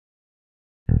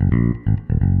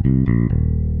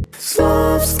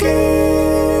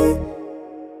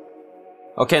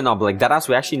Okay, no, but like that ass,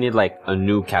 we actually need like a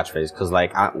new catchphrase because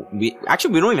like we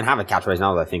don't even have a catchphrase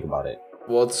now that I think about it.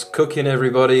 What's cooking,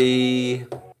 everybody?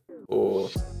 Or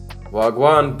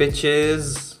wagwan,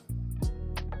 bitches.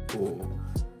 Or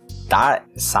That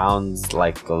sounds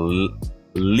like the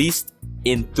least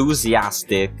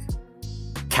enthusiastic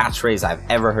catchphrase I've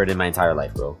ever heard in my entire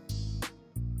life, bro.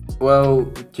 well,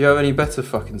 do you have any better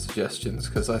fucking suggestions?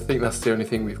 Because I think that's the only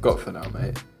thing we've got for now,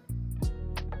 mate.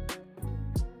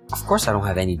 Of course, I don't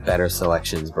have any better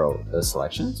selections, bro.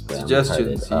 Suggestions? Wait,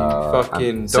 Suggestions, you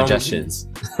fucking suggestions.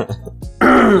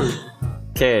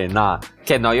 Okay, no,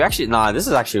 this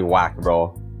is actually whack,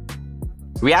 bro.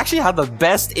 We actually had the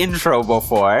best intro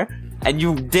before, and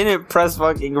you didn't press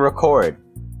fucking record.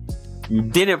 You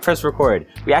didn't press record.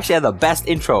 We actually had the best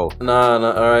intro. No,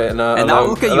 alright, no. And now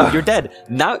look at you, you're dead.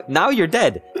 Now you're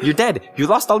dead. You're dead. You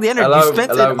lost all the energy. You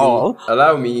spent it all.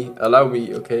 Allow me,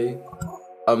 okay?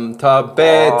 I'm tired.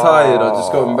 I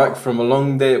just got back from a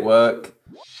long day at work.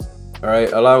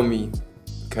 Alright, allow me.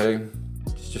 Okay?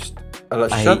 Shut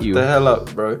the hell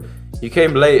up, bro. You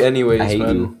came late anyways,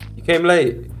 man. You came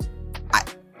late.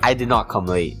 I did not come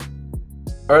late.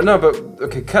 Alright, no, but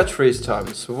okay, catchphrase time.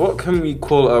 So what can we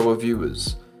call our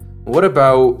viewers? What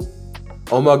about,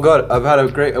 oh my god, I've had a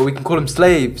great, we can call them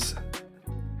slaves.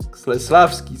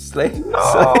 Slavsky, slaves.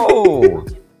 No.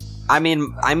 I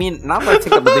mean, now that I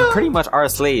think about it, they pretty much are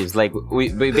slaves. Like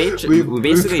we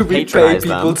basically patronize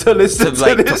people them to listen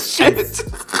to this shit.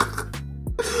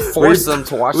 Force them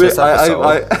to watch this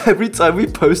episode. Every time we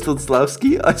post on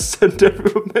Slavsky, I send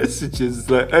everyone messages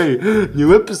like, "Hey,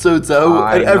 new episodes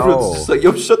out," and everyone's just like,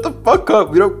 "Yo, shut the fuck up.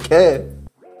 We don't care."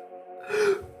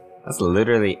 That's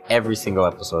literally every single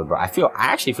episode, bro. I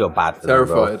actually feel bad for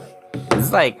terrified. them, bro.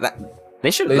 It's like that.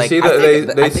 They should. They like, see I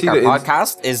that think our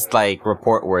podcast is like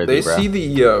report worthy. They see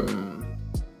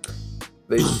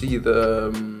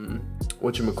the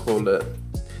whatchamacallit.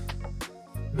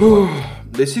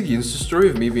 They see the Insta story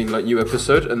of me being like new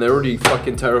episode, and they're already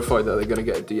fucking terrified that they're gonna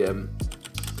get a DM.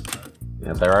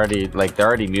 Yeah, they're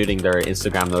already muting their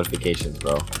Instagram notifications,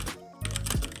 bro.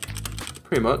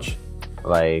 Pretty much.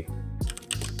 Like,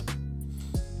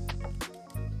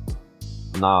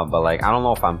 nah, but like I don't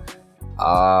know if I'm.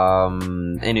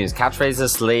 Anyways, catchphrases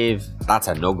slave. That's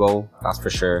a no-go. That's for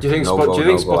sure. Do you think,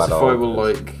 Spotify will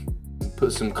like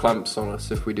put some clamps on us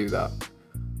if we do that?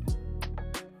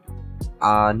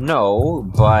 No,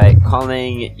 but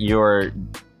calling your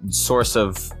source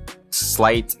of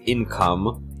slight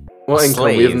income. What income?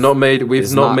 We've not made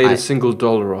a single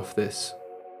dollar off this.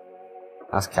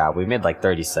 That's cap. We made like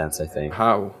 30 cents, I think.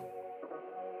 How?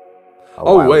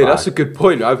 Wait, that's a good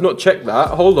point. I've not checked that.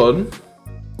 Hold on.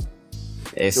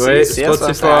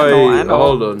 Spotify. I know.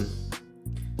 Hold on.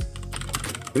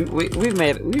 We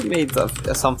made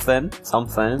something.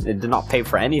 It did not pay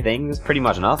for anything. It's pretty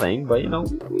much nothing, but you know,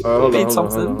 we made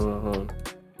something. Hold on.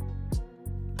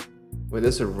 Wait,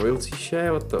 there's a royalty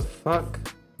share? What the fuck?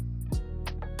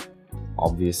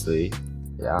 Obviously,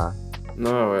 yeah.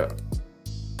 No, wait.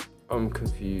 I'm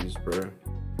confused, bro.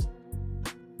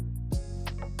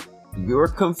 You're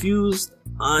confused.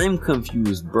 I'm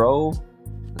confused, bro.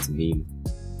 That's a meme.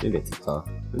 Maybe a TikTok.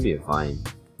 Maybe a Vine.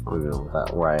 I don't even know what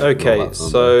that. Right. Okay,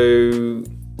 so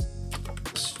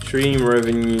stream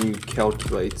revenue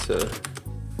calculator.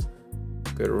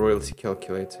 Go to royalty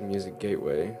calculator, music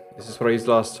gateway. This is what I used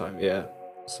last time. Yeah.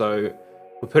 So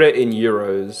we'll put it in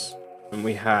euros, and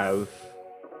we have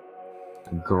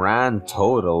grand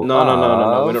total. No.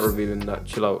 We're not revealing that.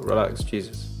 Chill out. Relax.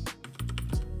 Jesus.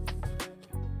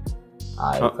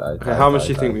 How much do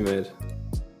you think we made?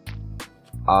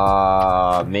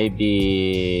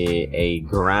 Maybe a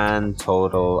grand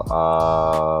total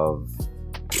of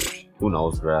who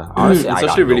knows, bruh. Honestly, it's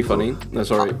actually really funny. No,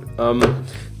 sorry.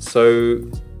 So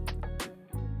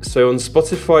on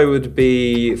Spotify would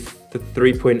be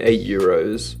 3.8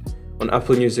 euros. On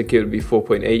Apple Music it would be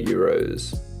 4.8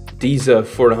 euros. Deezer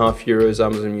 4.5 euros.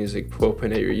 Amazon Music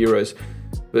 4.8 euros.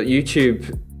 But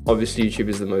YouTube. Obviously, YouTube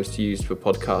is the most used for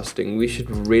podcasting. We should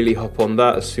really hop on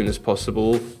that as soon as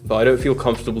possible. But I don't feel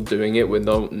comfortable doing it with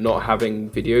not having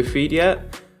video feed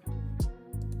yet.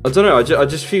 I don't know. I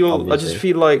just feel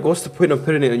like, what's the point of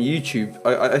putting it on YouTube?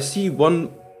 I see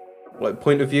one like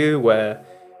point of view where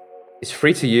it's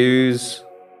free to use.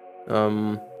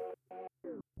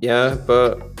 Yeah,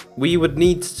 but we would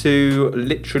need to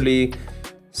literally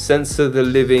censor the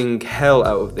living hell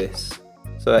out of this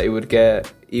so that it would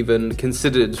get even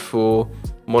considered for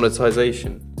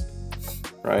monetization,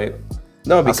 right?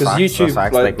 No, because YouTube,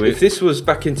 like if this was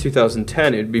back in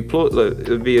 2010, it'd be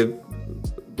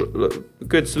a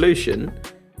good solution.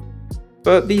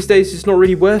 But these days, it's not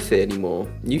really worth it anymore.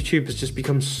 YouTube has just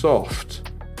become soft.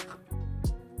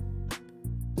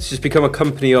 It's just become a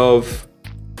company of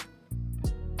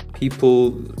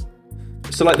people.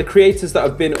 So, like the creators that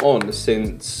have been on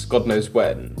since God knows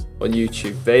when on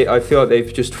YouTube, I feel like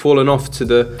they've just fallen off to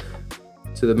the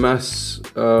mass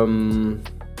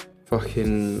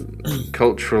fucking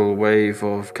cultural wave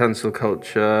of cancel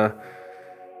culture.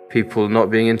 People not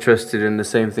being interested in the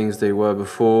same things they were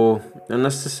before. And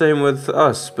that's the same with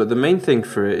us. But the main thing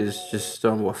for it is just,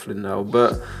 I'm waffling now,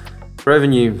 but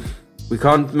revenue. We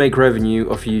can't make revenue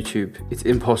off YouTube. It's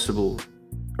impossible,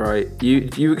 right?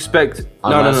 You expect...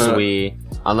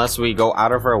 Unless we go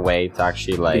out of our way to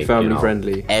actually like... Be family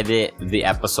friendly. Edit the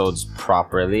episodes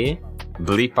properly.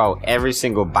 Bleep out every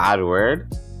single bad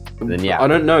word. Then yeah. I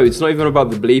don't know. It's not even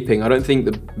about the bleeping. I don't think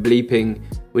the bleeping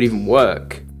would even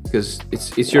work. Because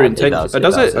it's your intention.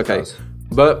 Does it? Okay.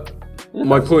 But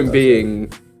my point being,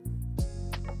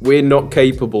 we're not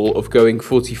capable of going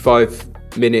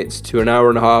 45 minutes to an hour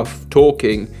and a half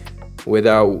talking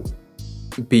without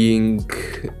being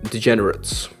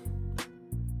degenerates.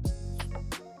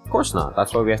 Of course not.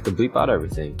 That's why we have to bleep out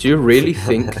everything. Do you really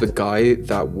think the guy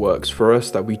that works for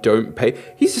us that we don't pay,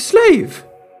 he's a slave?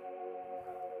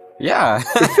 Yeah.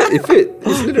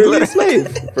 He's literally a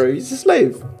slave, bro. He's a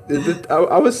slave. Do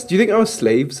you think our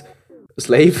slave,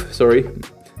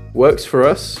 works for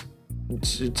us?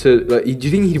 To like, do you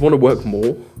think he'd want to work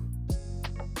more?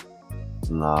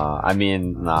 Nah,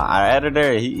 our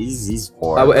editor, he's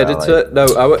poor. Our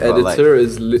editor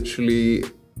is literally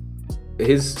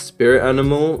his spirit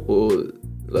animal or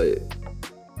like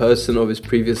person of his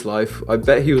previous life. I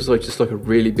bet he was like just like a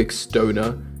really big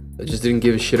stoner that just didn't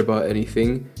give a shit about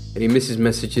anything, and he misses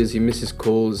messages, he misses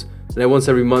calls, and then once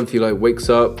every month he like wakes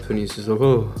up and he's just like,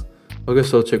 oh, I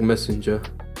guess I'll check Messenger.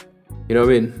 You know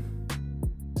what I mean?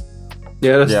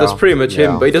 Yeah, that's pretty much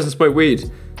him. But he doesn't smoke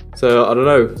weed, so I don't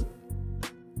know.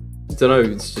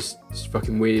 It's just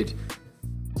fucking weird.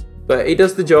 But he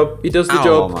does the job.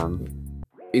 Know, man.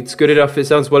 It's good enough. It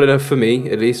sounds well enough for me,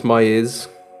 at least my ears.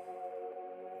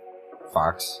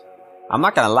 Fox. I'm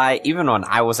not gonna lie, even when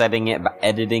I was editing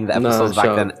the episodes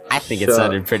back then, I think it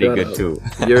sounded pretty good too.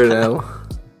 You're an L.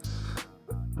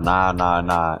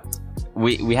 Nah.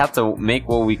 We had to make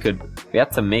what we could. We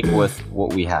had to make with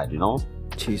what we had, you know?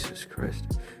 Jesus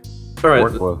Christ.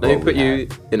 Alright, let me put you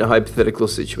in a hypothetical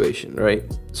situation, right?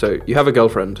 So, you have a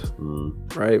girlfriend,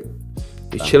 right?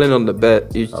 You're chilling on the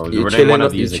bed. You're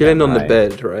chilling on the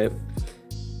bed, right?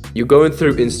 You're going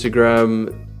through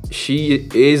Instagram. She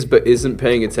is but isn't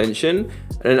paying attention.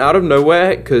 And then out of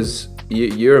nowhere, because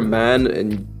you're a man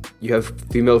and you have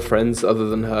female friends other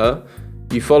than her,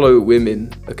 you follow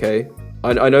women, okay?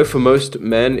 I know for most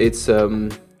men it's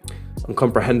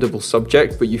incomprehensible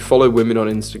subject, but you follow women on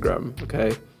Instagram,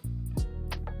 okay?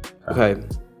 Okay.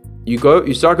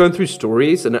 You start going through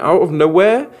stories, and out of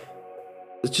nowhere,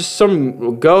 it's just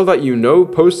some girl that you know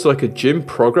posts like a gym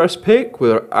progress pic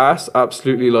with her ass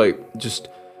absolutely like just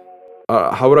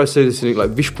how would I say this in like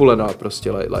vyšpulená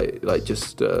prostě like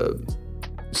just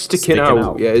sticking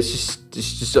out. Yeah, it's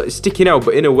just like, sticking out,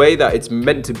 but in a way that it's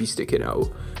meant to be sticking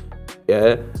out.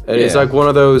 Yeah, and it's like one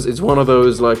of those like one of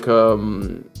those,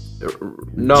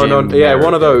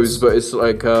 but it's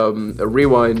like a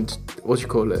rewind. What do you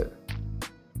call it?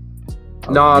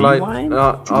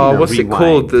 What's it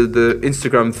called? The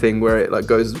Instagram thing where it like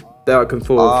goes back and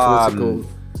forth. What's it called?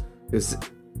 It's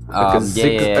like a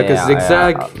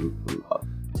zigzag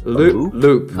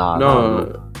loop.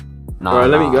 No. Alright,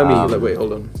 let me. Wait,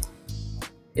 hold on.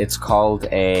 It's called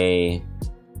a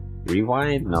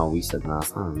rewind. No, we said no.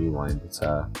 It's not a rewind. It's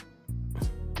a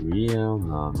real.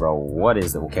 No, bro. What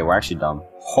is it? Okay, we're actually dumb.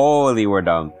 Holy, we're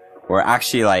dumb. We're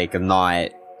actually like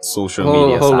not social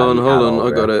media. Hold on.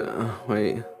 I got it.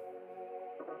 Wait.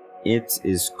 It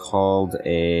is called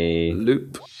a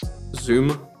loop.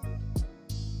 Zoom.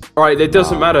 Alright, it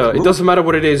doesn't matter. It doesn't matter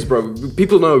what it is, bro.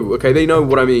 People know, okay? They know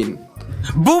what I mean.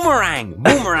 Boomerang.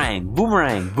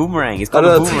 It's called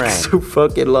a boomerang. Takes so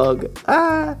fucking long.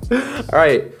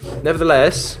 Alright.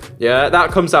 Nevertheless, yeah,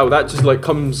 that comes out. That just like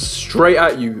comes straight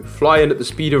at you, flying at the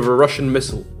speed of a Russian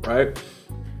missile, right?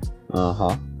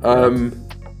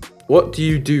 What do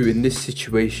you do in this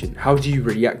situation? How do you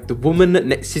react? The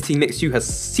woman sitting next to you has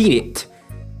seen it.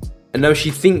 And now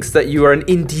she thinks that you are an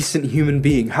indecent human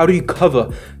being. How do you cover?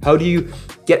 How do you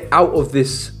get out of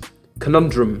this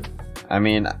conundrum? I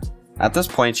mean, at this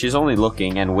point, she's only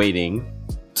looking and waiting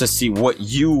to see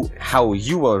how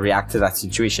you will react to that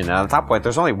situation. And at that point,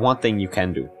 there's only one thing you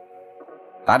can do.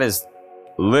 That is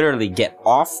literally get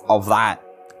off of that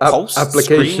post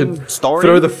application, screen, story,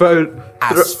 throw the phone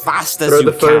as fast as throw you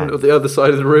the phone can. on the other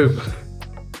side of the room.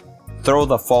 Throw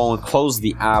the phone, close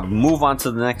the app, move on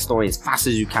to the next story as fast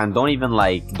as you can. Don't even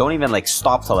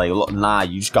stop to like look. Nah,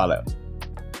 you just gotta.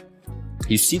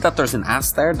 You see that there's an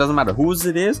ass there, doesn't matter whose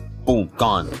it is, boom,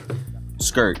 gone.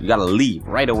 Skirt, you gotta leave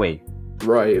right away.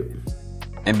 Right.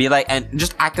 And be like, and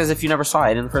just act as if you never saw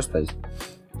it in the first place.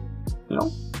 You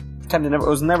know? Pretend it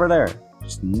was never there.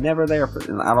 Just never there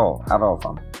at all,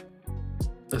 fam.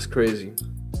 That's crazy.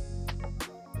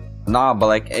 Nah, but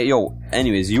like, hey, yo,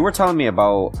 anyways, you were telling me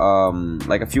about,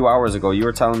 like a few hours ago, you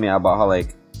were telling me about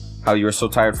how you were so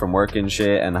tired from work and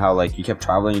shit, and how, like, you kept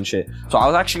traveling and shit. So I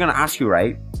was actually gonna ask you,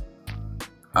 right?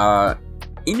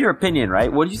 In your opinion,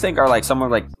 right, what do you think are, like, some of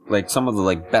the,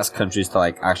 like, best countries to,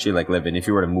 like, actually, like, live in if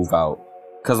you were to move out?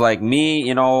 Because, like, me,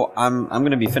 you know, I'm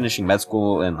gonna be finishing med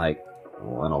school in, like, in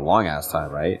a long-ass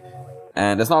time, right?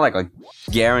 And it's not like a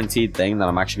guaranteed thing that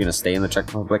I'm actually gonna stay in the Czech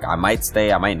Republic. I might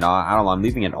stay, I might not. I don't know. I'm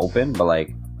leaving it open. But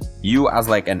like, you as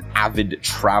like an avid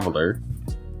traveler,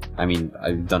 I mean,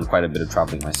 I've done quite a bit of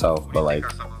traveling myself. But like,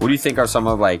 what do you think are some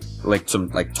of like some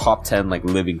like top 10 like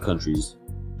living countries?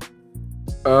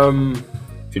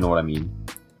 If you know what I mean.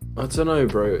 I don't know,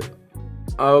 bro.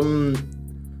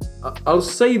 I'll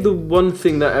say the one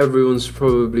thing that everyone's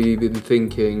probably been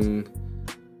thinking.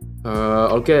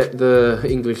 I'll get the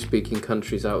English-speaking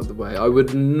countries out of the way. I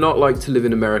would not like to live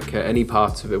in America, any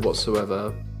part of it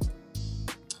whatsoever.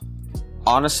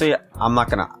 Honestly, I'm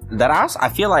not gonna. Deadass, I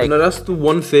feel like. No, that's the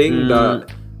one thing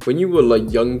that when you were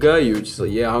like younger, you were just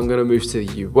like, yeah, I'm gonna move to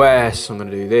the US. I'm gonna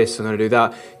do this. I'm gonna do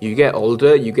that. You get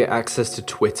older, you get access to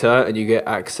Twitter, and you get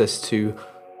access to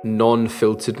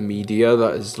non-filtered media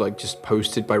that is like just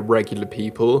posted by regular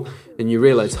people, and you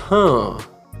realize,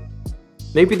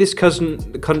 maybe this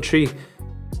country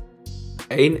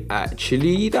ain't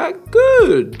actually that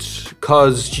good,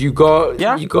 cause you got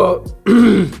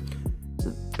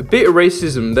a bit of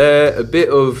racism there, a bit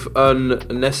of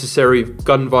unnecessary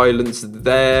gun violence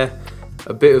there,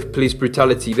 a bit of police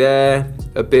brutality there,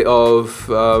 a bit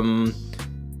of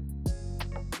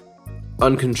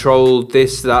uncontrolled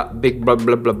this, that, big blah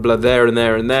blah blah blah there and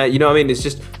there and there. You know what I mean? It's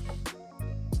just,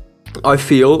 I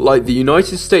feel like the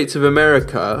United States of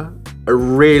America are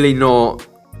really not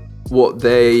what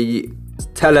they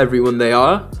tell everyone they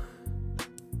are,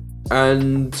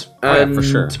 and for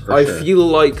sure. I feel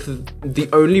like the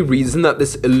only reason that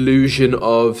this illusion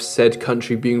of said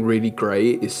country being really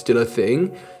great is still a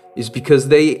thing is because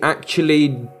they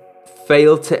actually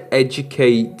fail to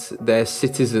educate their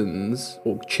citizens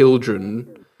or children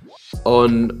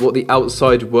on what the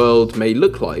outside world may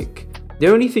look like. The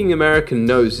only thing American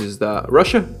knows is that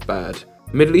Russia, bad.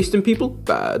 Middle Eastern people,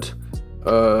 bad.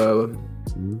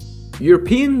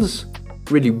 Europeans,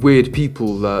 really weird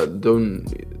people that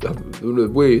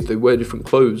weird, they wear different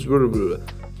clothes. Blah, blah,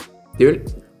 blah.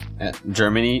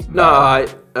 Germany? Yeah.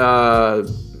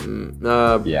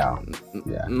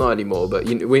 Not anymore, but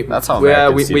you know, that's how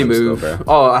Americans we see move. Still, bro.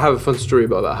 Oh, I have a fun story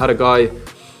about that. I had a guy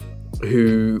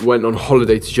who went on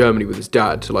holiday to Germany with his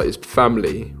dad, to like his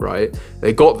family, right?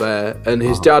 They got there, and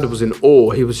his dad was in awe.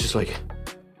 He was just like,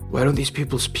 why don't these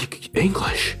people speak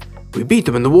English? We beat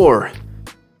them in the war.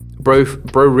 Bro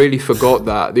really forgot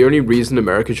that the only reason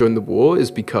America joined the war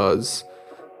is because,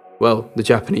 well, the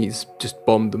Japanese just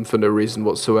bombed them for no reason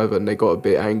whatsoever, and they got a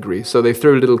bit angry. So they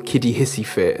threw a little kiddie hissy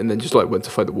fit, and then just like went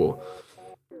to fight the war.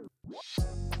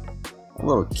 A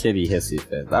little kiddie hissy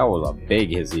fit. That was a big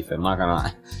hissy fit. I'm not gonna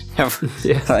lie.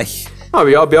 Yeah. Like,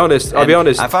 I'll be honest.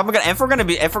 If we're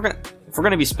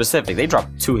gonna be specific, they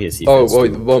dropped 2 hissy fits. Oh,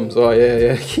 the bombs. Oh,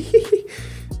 yeah.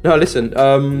 No, listen.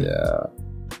 Yeah.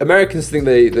 Americans think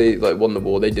they like won the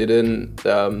war. They didn't.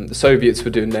 The Soviets were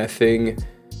doing their thing.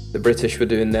 The British were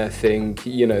doing their thing.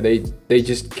 You know, they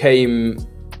just came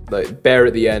like bare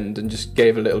at the end and just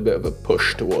gave a little bit of a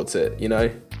push towards it. You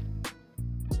know.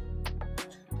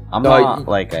 I'm not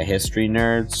like a history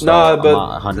nerd, so but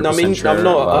I'm not 100% sure. I'm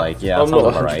not. But like, yeah, I'm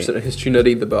not 100% right. a history nerd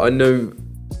either, but I know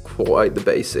quite the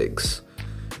basics.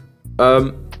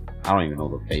 I don't even know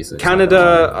the basics.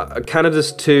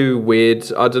 Canada's too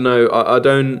weird. I don't know. I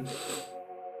don't.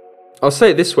 I'll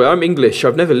say it this way. I'm English.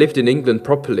 I've never lived in England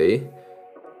properly.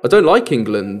 I don't like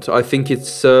England. I think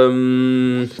it's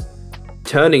turning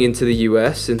into the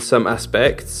US in some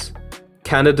aspects.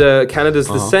 Canada's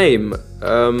the same.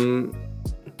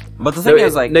 But the thing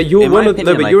is, like, you're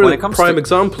you're a prime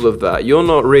example of that. You're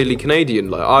not really Canadian,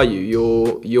 like, are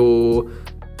you? You're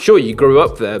sure you grew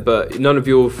up there, but none of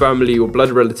your family or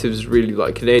blood relatives really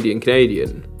like Canadian.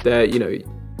 They're, you know,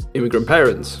 immigrant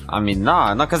parents. I mean,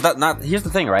 because here's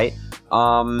the thing, right?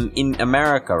 In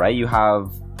America, right, you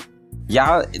have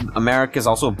yeah, America is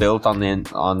also built on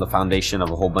the foundation of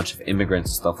a whole bunch of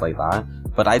immigrants and stuff like that.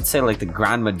 But I'd say like the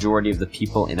grand majority of the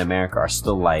people in America are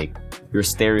still like your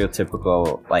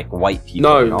stereotypical like white people.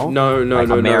 No, you know? no, like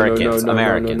Americans.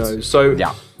 No. So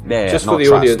yeah, just no, for the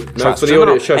trust, audience, trust. for the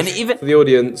audience, and even for the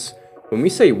audience, when we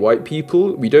say white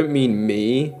people, we don't mean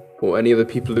me or any other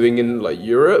people living in like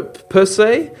Europe per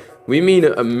se. We mean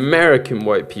American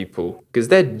white people because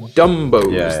they're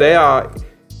dumbos. Yeah, they yeah. are.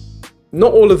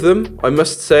 Not all of them, I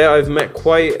must say. I've met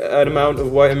quite an amount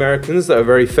of white Americans that are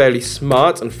very fairly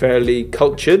smart and fairly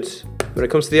cultured when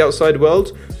it comes to the outside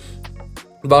world.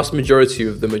 The vast majority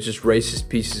of them are just racist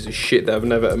pieces of shit that have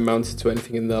never amounted to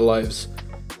anything in their lives.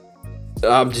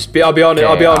 I'll be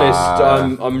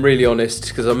honest. I'm really honest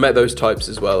because I've met those types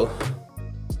as well.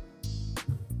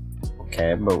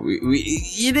 Okay, but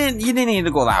you didn't need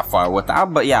to go that far with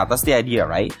that. But yeah, that's the idea,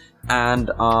 right? And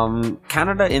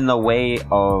Canada, in the way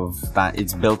of that,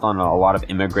 it's built on a lot of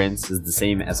immigrants, is the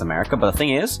same as America. But the thing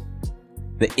is,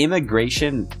 the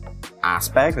immigration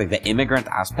aspect, like the immigrant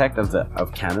aspect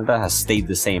of Canada, has stayed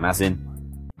the same. As in,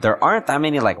 there aren't that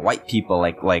many like white people,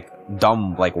 like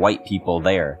dumb like white people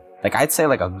there. Like I'd say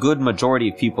like a good majority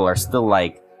of people are still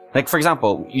like for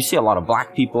example, you see a lot of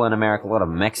black people in America, a lot of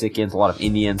Mexicans, a lot of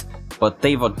Indians, but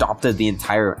they've adopted the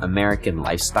entire American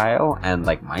lifestyle and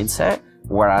like mindset.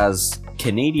 Whereas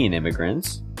Canadian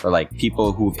immigrants, or like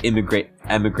people who've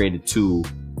emigrated to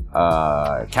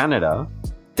Canada,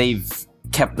 they've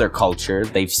kept their culture.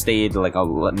 They've stayed like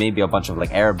maybe a bunch of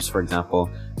like Arabs, for example.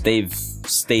 They've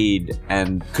stayed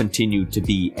and continued to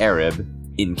be Arab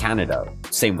in Canada.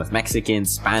 Same with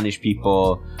Mexicans, Spanish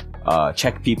people,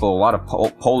 Czech people. A lot of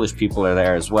Polish people are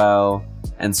there as well,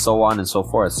 and so on and so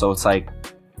forth. So it's like,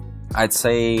 I'd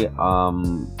say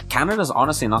Canada's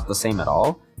honestly not the same at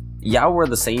all. Yeah, we're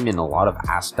the same in a lot of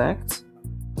aspects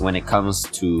when it comes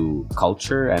to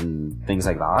culture and things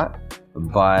like that.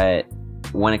 But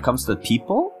when it comes to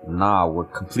people, nah, we're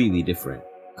completely different.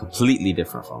 Completely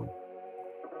different from.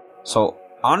 So,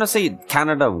 honestly,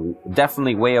 Canada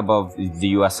definitely way above the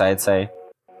US, I'd say.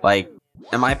 Like,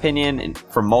 in my opinion,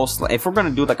 for most, if we're gonna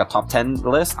do like a top 10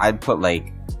 list, I'd put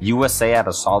like USA at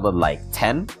a solid like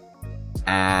 10.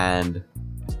 And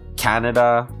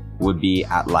Canada would be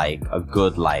at like a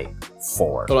good like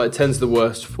 4. But like 10's the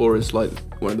worst, 4 is like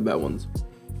one of the better ones.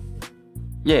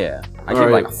 Yeah, I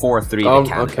give like a 4-3 to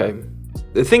Canada. Okay.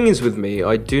 The thing is with me,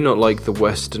 I do not like the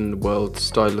Western world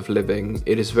style of living.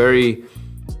 It is very,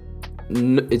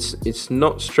 it's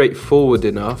not straightforward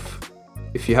enough.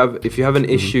 If you have an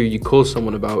issue, you call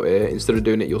someone about it instead of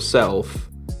doing it yourself.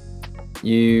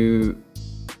 You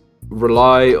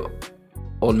rely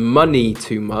on money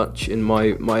too much, in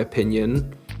my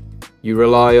opinion. You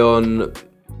rely on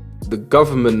the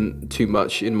government too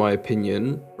much, in my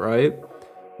opinion, right?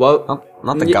 Well,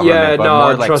 not the government, but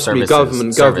more like trust services,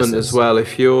 me, government as well.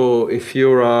 If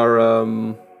you're our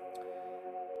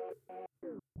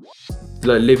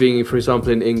like living, for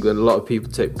example, in England, a lot of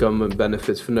people take government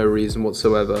benefits for no reason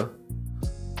whatsoever.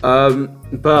 But I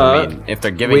mean, if they're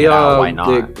giving it out, why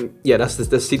not? That's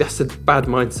a bad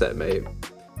mindset, mate.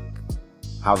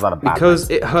 How's that a bad Because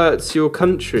mindset? it hurts your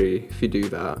country if you do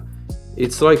that.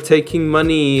 It's like taking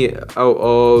money out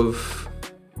of...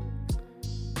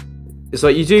 It's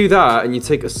like you do that and you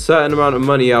take a certain amount of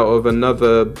money out of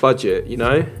another budget, you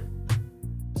know?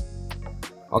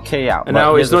 Okay, yeah. And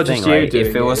now it's not thing, just you right? doing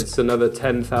if it. Was... It's another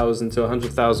 10,000 to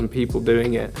 100,000 people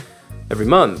doing it every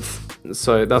month.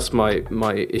 So that's my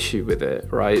issue with it,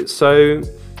 right? So...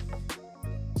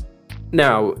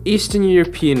 Now, Eastern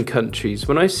European countries,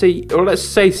 when I say... Or let's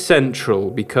say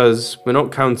Central, because we're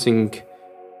not counting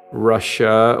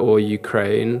Russia or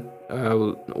Ukraine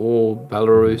or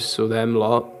Belarus or them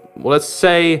lot. Well, let's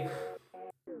say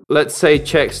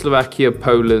Czechoslovakia,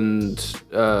 Poland,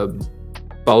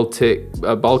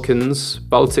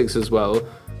 Baltics as well.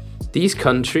 These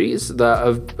countries that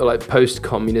are like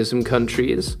post-communism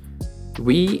countries,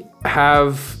 we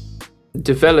have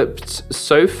developed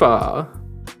so far,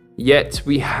 yet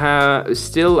we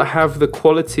still have the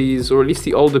qualities, or at least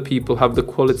the older people have the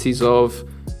qualities of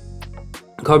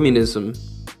communism,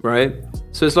 right?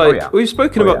 So it's like, we've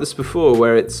spoken about this before,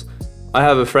 where it's, I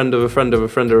have a friend of a friend of a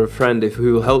friend of a friend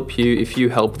who will help you if you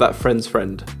help that friend's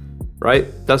friend, right?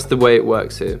 That's the way it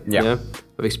works here. Yeah.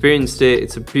 I've experienced it.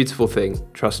 It's a beautiful thing.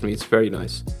 Trust me, it's very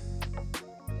nice.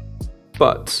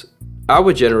 But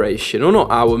our generation, or not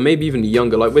our, maybe even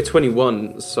younger, like we're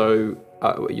 21, so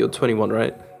you're 21,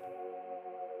 right?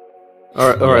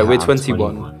 All right, we're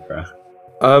 21.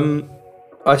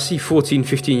 I see 14,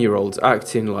 15-year-olds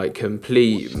acting like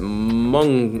complete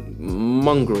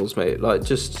mongrels, mate. Like,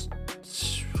 just...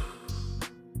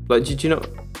 Like, do you know...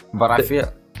 But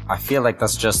I feel like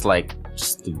that's just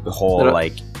the whole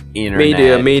like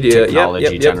internet media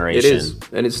technology generation. It is,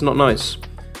 and it's not nice.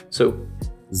 So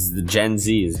this is the Gen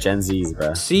Zs,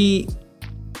 bro. See,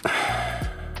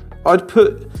 I'd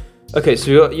put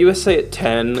so you got USA at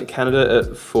 10, Canada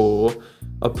at 4.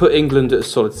 I'll put England at a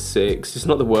solid 6. It's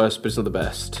not the worst, but it's not the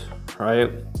best,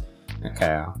 right?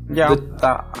 Okay. Yeah,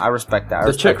 I respect that.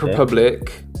 The Czech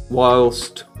Republic,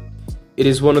 whilst it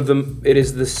is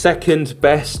the second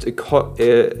best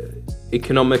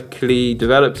economically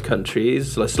developed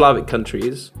countries, like Slavic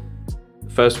countries. The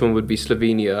first one would be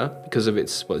Slovenia because of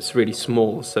it's really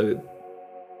small, so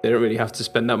they don't really have to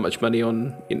spend that much money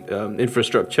on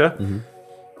infrastructure. Mm-hmm.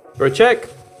 For a Czech,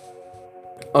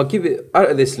 I'll give it,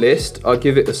 out of this list, I'll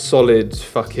give it a solid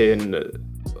fucking...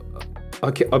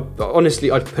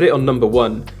 honestly, I'd put it on number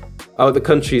 1. Out of the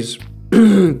countries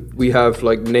we have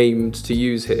like named to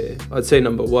use here, I'd say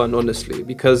number 1, honestly,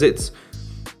 because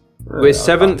we're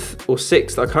 7th or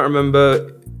 6th, I can't remember,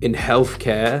 in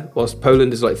healthcare, whilst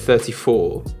Poland is like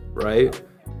 34, right?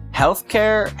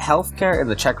 Healthcare in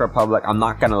the Czech Republic, I'm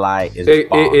not gonna lie, is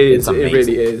it is. It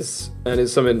really is, and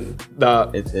it's something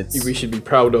that we should be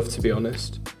proud of, to be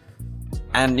honest.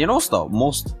 And you know,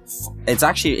 it's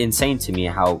actually insane to me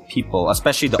how people,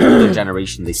 especially the older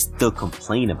generation, they still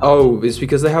complain about. Oh, it's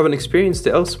because they haven't experienced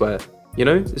it elsewhere. You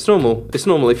know, it's normal. It's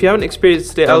normal if you haven't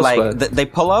experienced it elsewhere. Like they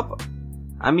pull up.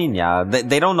 I mean, yeah,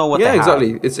 they don't know what. Yeah, they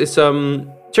exactly. have. It's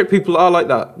Czech people are like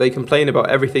that. They complain about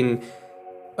everything,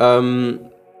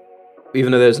 even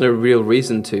though there's no real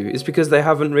reason to. It's because they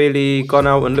haven't really gone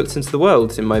out and looked into the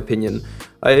world, in my opinion.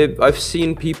 I've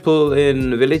seen people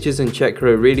in villages in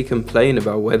Czechia really complain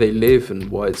about where they live and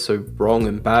why it's so wrong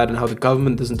and bad and how the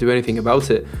government doesn't do anything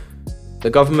about it. The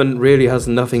government really has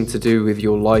nothing to do with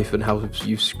your life and how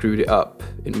you've screwed it up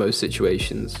in most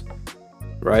situations,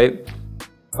 right?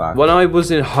 Fuck. When I was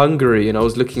in Hungary and I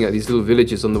was looking at these little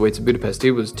villages on the way to Budapest,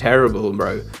 it was terrible,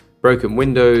 bro. Broken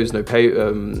windows, no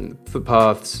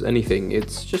footpaths, anything.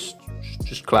 It's just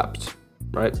clapped,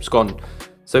 right? It's gone.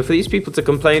 So for these people to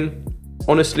complain,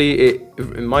 honestly,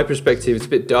 in my perspective, it's a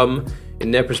bit dumb.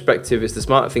 In their perspective, it's the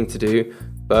smart thing to do.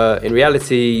 But in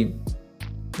reality,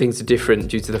 things are different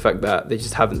due to the fact that they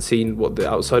just haven't seen what the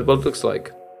outside world looks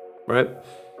like, right?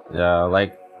 Yeah,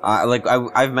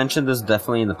 I've mentioned this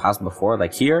definitely in the past before.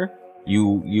 Like here,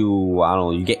 you I don't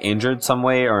know, you get injured some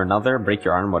way or another, break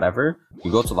your arm, whatever.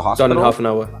 You go to the hospital. Done in half an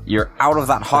hour. You're out of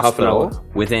that hospital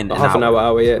within half an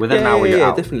hour. Yeah. Within an hour, you're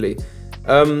out. Definitely.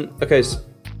 Okay. So,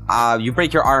 you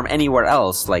break your arm anywhere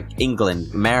else, like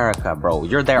England, America, bro.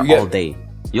 You're there all day.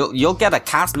 You'll get a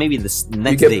cast maybe this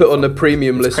next day. You get put on the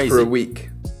premium list for a week.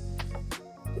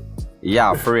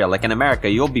 Yeah, for real. Like in America,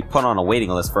 you'll be put on a waiting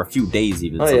list for a few days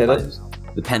even sometimes.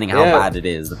 Depending how bad it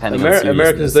is.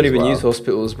 Americans don't even use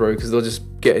hospitals, bro, because they'll just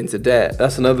get into debt.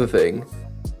 That's another thing.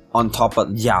 On top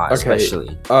of especially.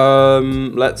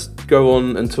 Let's go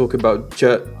on and talk about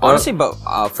honestly, but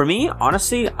for me,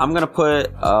 honestly, I'm gonna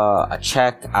put a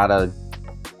Czech at a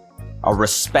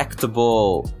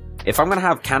respectable. If I'm gonna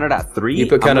have Canada at 3, you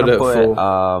put Canada at 4.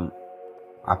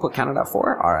 I put Canada at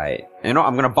 4. All right. You know,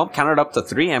 I'm gonna bump Canada up to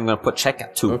 3. And I'm gonna put Czech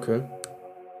at 2. Okay.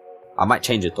 I might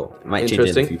change it though. I might change it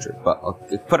in the future, but I'll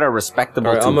put a respectable.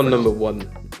 All right, I'm on number 1.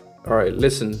 All right,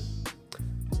 listen.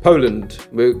 Poland.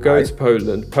 We're going to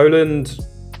Poland. Poland,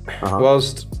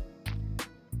 whilst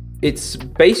its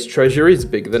base treasury is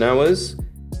bigger than ours,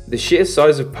 the sheer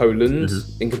size of Poland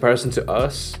in comparison to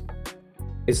us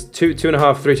is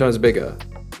 2.5, 3 times bigger,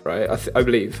 right? I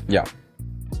believe. Yeah.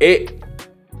 They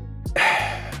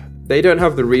don't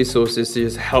have the resources to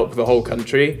just help the whole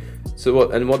country. So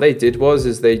what they did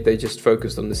was they just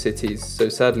focused on the cities. So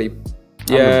sadly,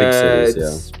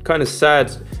 it's kind of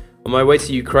sad. On my way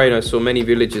to Ukraine, I saw many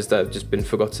villages that have just been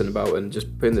forgotten about and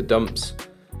just put in the dumps.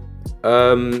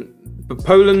 But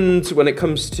Poland, when it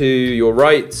comes to your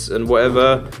rights and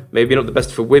whatever, maybe not the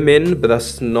best for women, but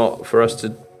that's not for us to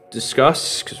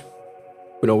discuss because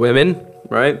we're not women,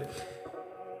 right?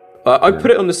 I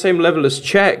put it on the same level as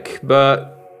Czech,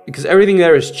 but because everything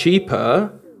there is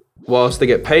cheaper, whilst they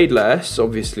get paid less,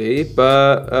 obviously,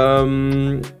 but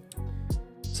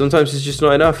sometimes it's just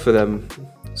not enough for them.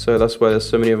 So that's why there's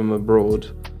so many of them abroad.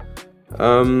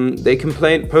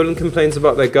 Poland complains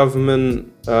about their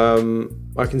government.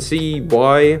 I can see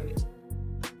why,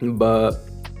 but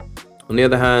on the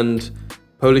other hand,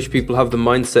 Polish people have the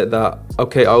mindset that,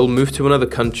 okay, I will move to another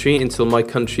country until my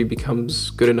country becomes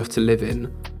good enough to live in,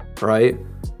 right?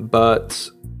 But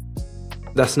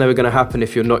that's never going to happen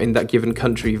if you're not in that given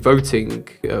country voting,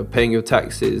 paying your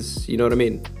taxes, you know what I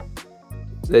mean?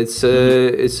 It's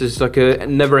just like a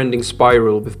never-ending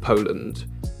spiral with Poland.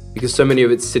 because so many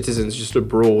of its citizens just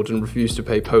abroad and refuse to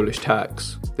pay Polish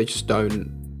tax. They just don't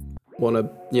want to,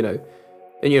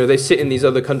 and they sit in these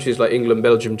other countries like England,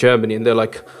 Belgium, Germany, and they're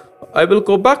like, I will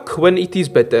go back when it is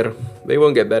better. They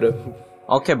won't get better.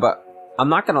 Okay, but I'm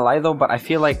not gonna lie though, but I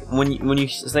feel like when you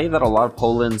say that a lot of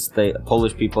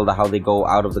Polish people, that how they go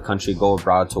out of the country, go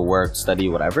abroad to work, study,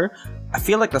 whatever, I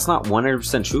feel like that's not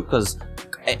 100% true, because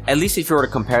at least if you were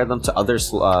to compare them to other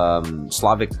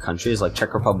Slavic countries like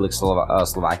Czech Republic,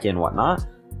 Slovakia, and whatnot,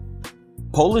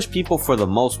 Polish people for the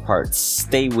most part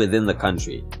stay within the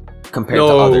country compared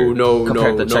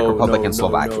to Czech Republic and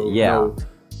Slovakia.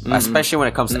 Especially when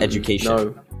it comes to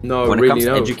education. When it comes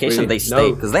to education, they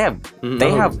stay because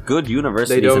they have good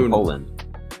universities in Poland.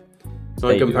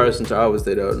 In comparison to ours,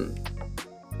 they don't.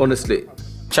 Honestly.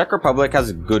 Czech Republic has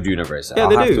a good university. Yeah,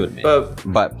 they do.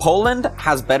 But Poland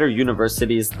has better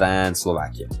universities than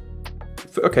Slovakia.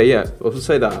 Okay, yeah, we'll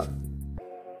say that.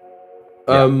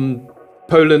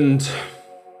 Poland,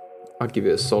 I'd give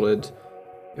it a solid.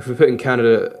 If we put in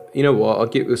Canada, you know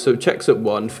what? So Czech's at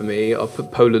 1 for me. I'll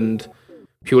put Poland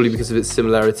purely because of its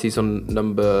similarities on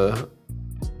number.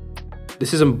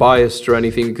 This isn't biased or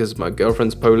anything because my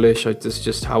girlfriend's Polish. It's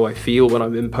just how I feel when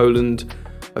I'm in Poland.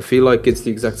 I feel like it's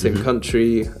the exact same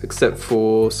country, except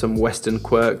for some Western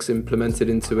quirks implemented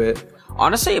into it.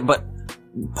 Honestly, but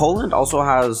Poland also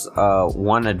has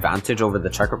one advantage over the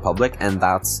Czech Republic, and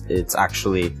it's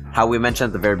actually how we mentioned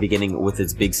at the very beginning with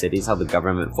its big cities, how the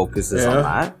government focuses on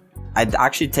that. I'd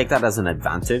actually take that as an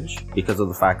advantage because of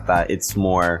the fact that it's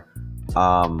more,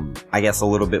 I guess, a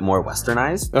little bit more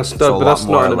westernized. But that's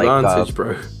not an advantage,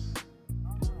 bro.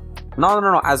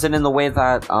 No. As in the way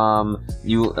that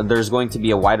there's going to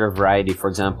be a wider variety, for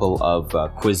example, of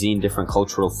cuisine, different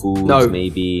cultural foods, whole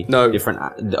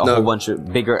bunch of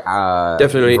bigger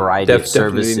variety of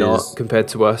services. Definitely not compared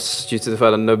to us, due to the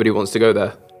fact that nobody wants to go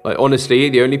there. Like, honestly,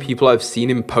 the only people I've seen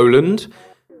in Poland,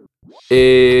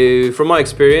 from my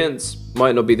experience,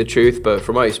 might not be the truth, but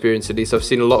from my experience at least, I've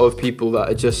seen a lot of people that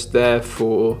are just there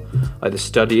for either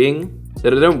studying. They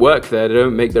don't work there, they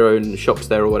don't make their own shops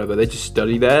there or whatever, they just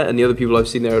study there. And the other people I've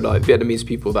seen there are like Vietnamese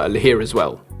people that are here as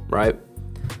well, right?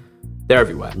 They're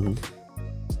everywhere.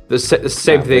 The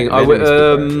same thing.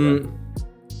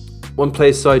 One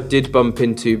place I did bump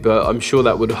into, but I'm sure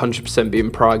that would 100% be in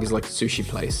Prague, is like a sushi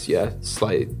place. Yeah, it's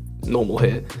like normal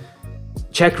here.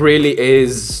 Czech really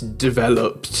is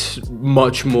developed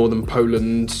much more than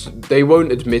Poland. They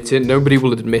won't admit it. Nobody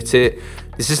will admit it.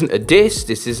 This isn't a diss.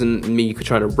 This isn't me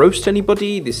trying to roast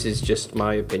anybody. This is just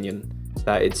my opinion.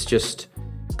 That it's just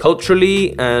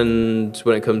culturally, and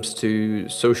when it comes to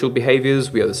social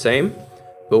behaviors, we are the same.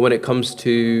 But when it comes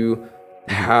to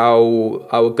how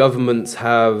our governments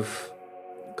have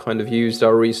kind of used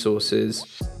our resources,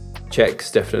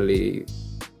 Czech's definitely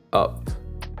up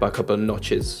by a couple of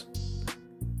notches.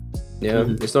 Yeah,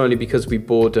 It's not only because we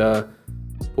border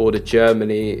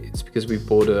Germany, it's because we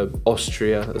border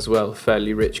Austria as well,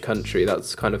 fairly rich country.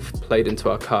 That's kind of played into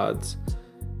our cards.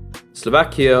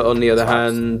 Slovakia, on the other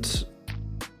hand,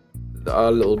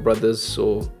 our little brothers,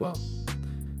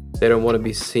 they don't want to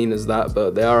be seen as that,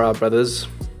 but they are our brothers.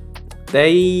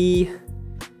 They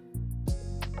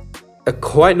are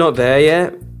quite not there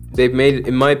yet. They've made,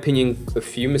 in my opinion, a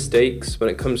few mistakes when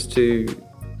it comes to,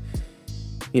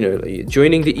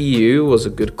 joining the EU was a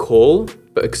good call,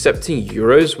 but accepting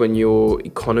euros when your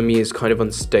economy is kind of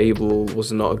unstable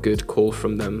was not a good call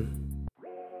from them.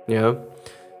 Yeah.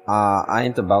 I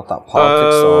ain't about that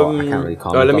politics, so I can't really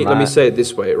comment on that. Let me say it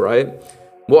this way, right?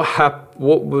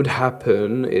 What would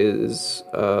happen is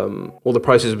all the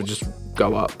prices would just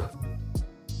go up.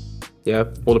 Yeah,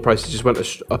 all the prices just went up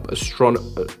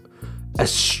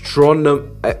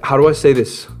how do I say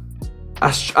this?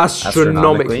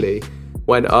 Astronomically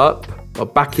went up. Well,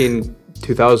 back in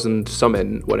 2000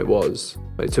 something when it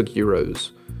took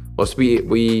euros. Whilst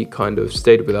we kind of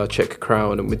stayed with our Czech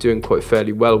crown and we're doing quite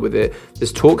fairly well with it.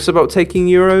 There's talks about taking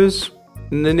euros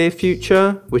in the near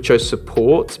future, which I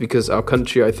support because our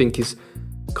country, I think, is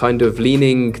kind of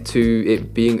leaning to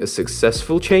it being a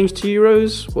successful change to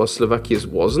euros, while Slovakia's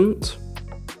wasn't.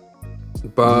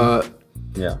 But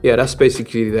yeah, that's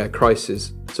basically their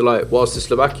crisis. So like, whilst the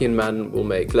Slovakian man will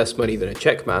make less money than a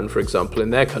Czech man, for example, in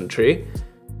their country,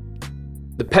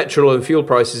 the petrol and fuel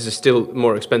prices are still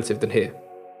more expensive than here.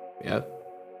 Yeah.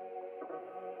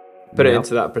 Put it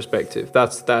into that perspective.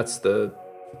 That's the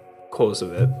cause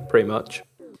of it, pretty much.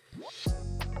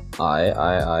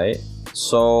 Aye.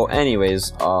 So,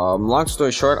 anyways, long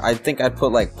story short, I think I'd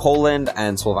put like Poland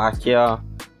and Slovakia.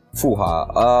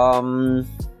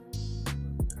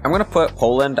 I'm gonna put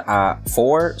Poland at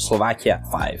 4, Slovakia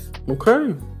at 5.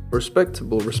 Okay,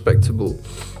 respectable.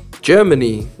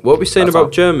 Germany. What are we saying That's about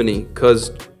all. Germany?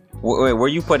 Because Wait, where are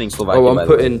you putting Slovakia? I'm by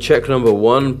the way? putting Czech number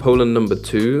 1, Poland number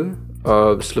 2,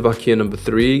 Slovakia number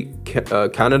 3,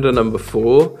 Canada number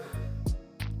 4,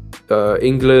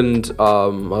 England.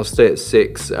 I'll stay at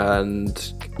 6,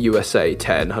 and USA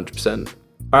 10, 100%.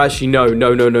 Actually, no.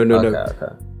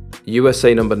 Okay.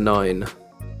 USA number 9.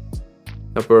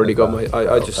 I've already got my.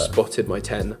 I just spotted my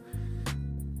 10.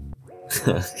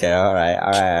 Okay, all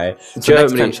right. So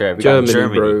next country, we got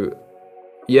Germany, bro.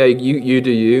 Yeah, you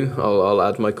do you. I'll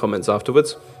add my comments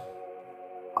afterwards.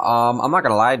 I'm not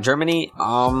gonna lie, Germany.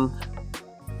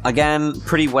 Again,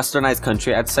 pretty westernized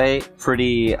country, I'd say.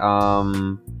 Pretty.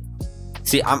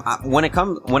 See, when it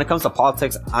comes to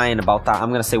politics, I ain't about that.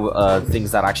 I'm gonna say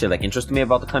things that actually like interest me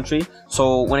about the country.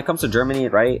 So when it comes to Germany,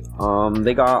 right?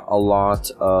 They got a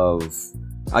lot of,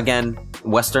 again,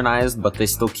 westernized, but they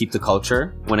still keep the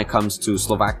culture. When it comes to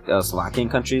Slovakian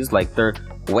countries, like they're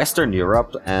Western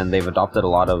Europe, and they've adopted a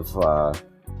lot of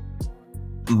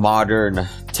modern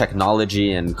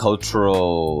technology and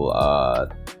cultural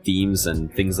themes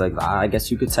and things like that, I guess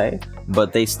you could say.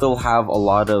 But they still have a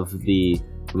lot of the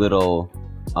little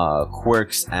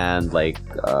quirks and like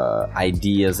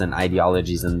ideas and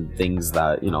ideologies and things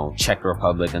that, you know, Czech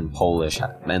Republic and Poland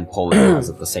has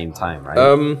at the same time,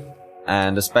 right?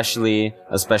 And especially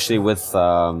with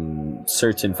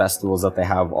certain festivals that they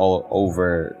have all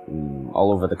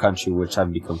over the country, which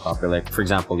have become popular. Like, for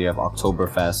example, you have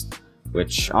Oktoberfest,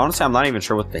 which honestly I'm not even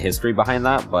sure what the history behind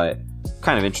that, but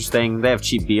kind of interesting. They have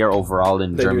cheap beer overall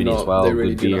in Germany as well. They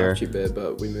really good do beer. not have cheap beer,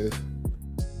 but we move.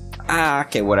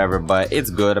 Okay, whatever, but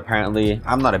it's good apparently.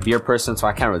 I'm not a beer person, so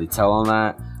I can't really tell on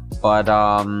that. But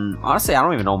honestly, I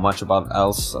don't even know much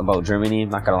else about Germany. I'm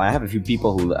not gonna lie. I know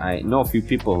a few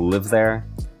people who live there,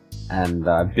 and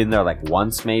I've been there like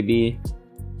once maybe.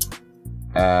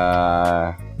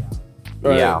 Right.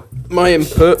 Yeah. My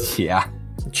input. Yeah.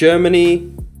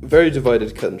 Germany, very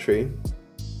divided country.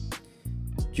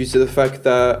 Due to the fact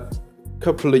that a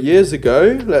couple of years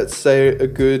ago, let's say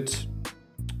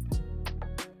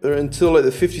until like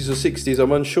the 50s or 60s,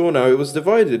 I'm unsure now, it was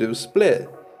divided, it was split.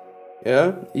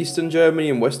 Yeah, Eastern Germany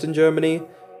and Western Germany.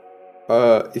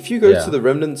 If you go to the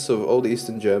remnants of old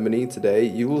Eastern Germany today,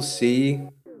 you will see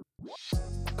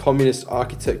communist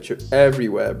architecture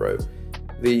everywhere, bro.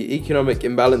 The economic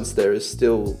imbalance there is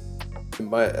still,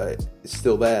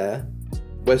 still there.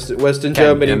 Western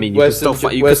Germany, I mean, you could still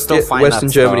find Western that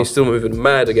Germany stuff. still moving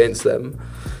mad against them.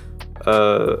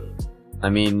 I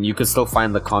mean, you could still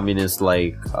find the communist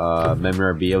like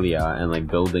memorabilia and like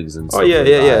buildings and stuff.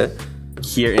 Yeah.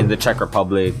 Here in the Czech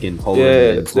Republic, in Poland, Yeah,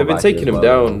 and they've been Slovakia taking as them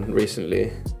well. down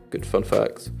recently. Good fun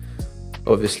fact.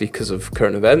 Obviously, because of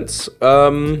current events.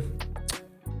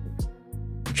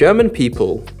 German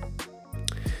people.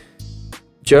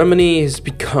 Germany has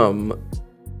become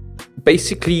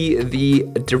basically the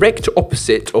direct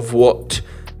opposite of what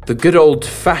the good old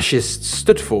fascists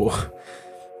stood for.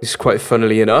 It's quite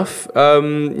funnily enough.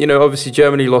 Obviously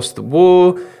Germany lost the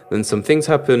war, then some things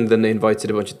happened, then they invited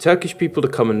a bunch of Turkish people to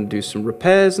come and do some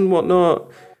repairs and whatnot.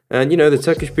 And, the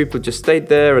Turkish people just stayed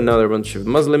there, and now there are a bunch of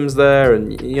Muslims there,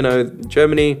 and,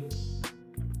 Germany,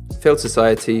 failed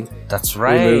society. That's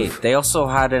right. They also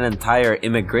had an entire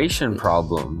immigration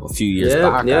problem a few years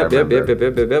back.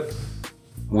 Yep.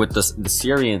 With the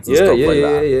Syrians and stuff like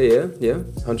that. Yeah,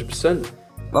 100%.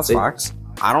 That's facts.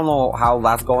 I don't know how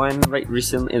that's going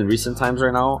in recent times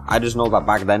right now. I just know that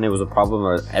back then it was a problem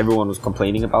where everyone was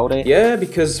complaining about it. Yeah,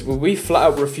 because we flat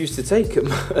out refused to take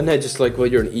them. And they're just like, well,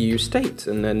 you're an EU state.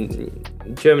 And then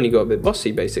Germany got a bit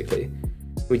bossy, basically.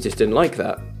 We just didn't like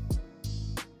that.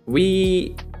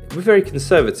 We're very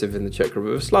conservative in the Czech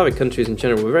Republic. Slavic countries in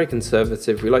general, we're very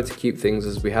conservative. We like to keep things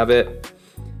as we have it.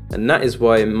 And that is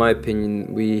why, in my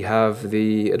opinion, we have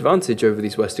the advantage over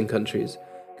these Western countries.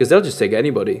 Because they'll just take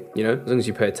anybody, as long as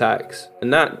you pay a tax.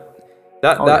 And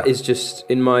that is just,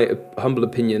 in my humble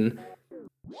opinion,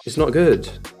 it's not good.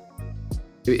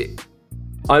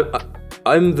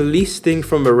 I'm the least thing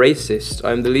from a racist.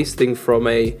 I'm the least thing from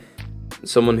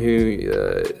someone who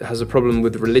has a problem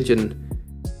with religion.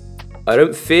 I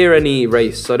don't fear any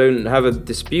race. I don't have a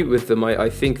dispute with them. I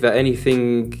think that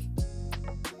anything,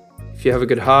 if you have a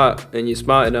good heart and you're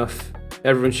smart enough,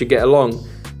 everyone should get along.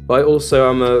 But I also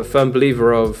am a firm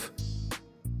believer of,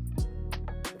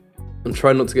 I'm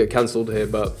trying not to get cancelled here,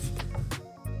 but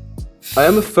I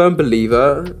am a firm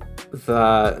believer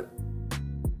that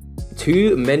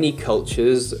too many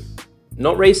cultures,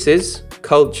 not races,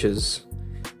 cultures,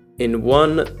 in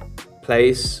one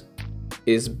place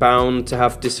is bound to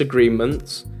have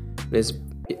disagreements it's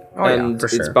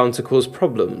bound to cause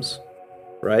problems,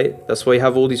 right? That's why you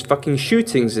have all these fucking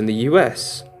shootings in the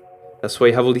US. That's why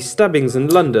you have all these stabbings in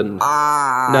London.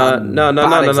 No, not a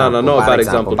bad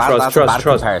example.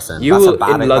 Trust. You will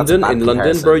in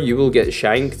London, bro. You will get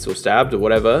shanked or stabbed or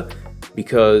whatever,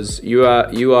 because you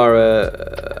are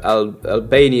a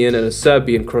Albanian and a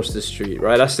Serbian cross the street,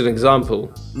 right? That's an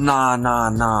example. Nah.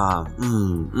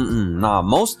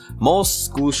 Most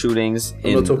school shootings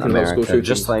in America,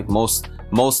 just like most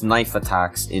knife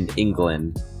attacks in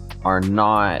England, are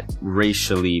not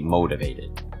racially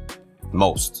motivated.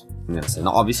 Most. I'm gonna say,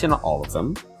 obviously not all of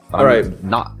them. All right,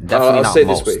 I'll say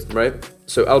most. This way, right?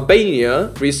 So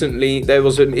Albania recently, there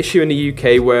was an issue in the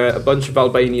UK where a bunch of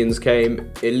Albanians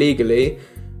came illegally.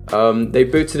 They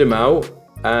booted them out,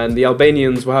 and the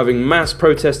Albanians were having mass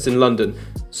protests in London.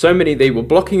 So many, they were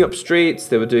blocking up streets.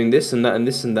 They were doing this and that and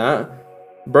this and that.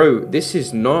 Bro, this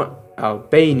is not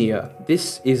Albania.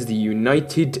 This is the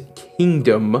United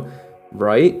Kingdom,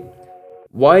 right?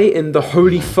 Why in the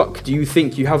holy fuck do you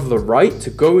think you have the right to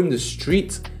go in the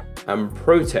street and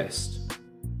protest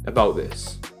about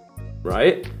this,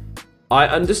 right? I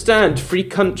understand free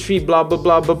country, blah, blah,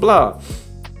 blah, blah, blah.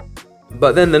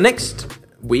 But then the next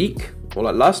week, or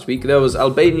like last week, there was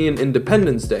Albanian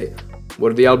Independence Day. What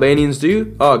did the Albanians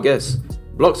do? Oh, guess.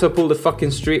 Blocked up all the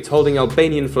fucking streets holding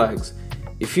Albanian flags.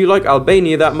 If you like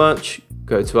Albania that much,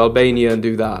 go to Albania and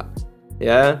do that.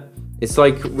 Yeah? It's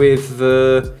like with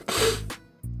the...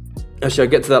 Actually,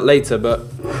 I'll get to that later, but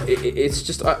it's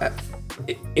just...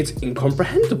 it's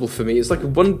incomprehensible for me. It's like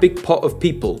one big pot of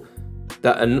people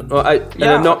that are not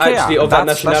actually of that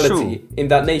nationality in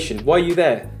that nation. Why are you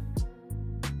there?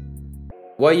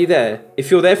 Why are you there?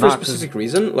 If you're there for a specific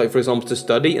reason, like for example to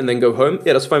study and then go home,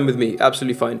 yeah, that's fine with me.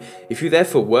 Absolutely fine. If you're there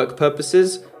for work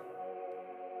purposes,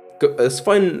 that's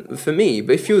fine for me.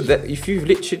 But if you've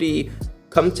literally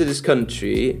come to this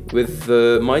country with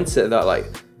the mindset that like,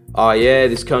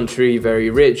 this country, very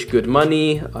rich, good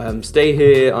money, stay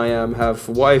here, have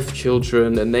wife,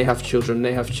 children, and they have children,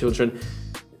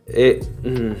 It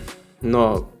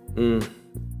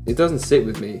doesn't sit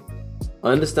with me.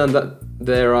 I understand that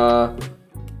there are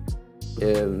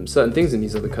certain things in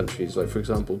these other countries, like for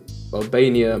example,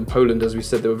 Albania and Poland, as we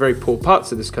said, they were very poor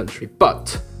parts of this country,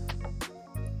 but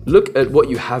look at what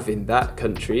you have in that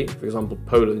country. For example,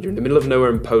 Poland, you're in the middle of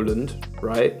nowhere in Poland,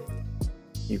 right?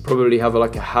 You probably have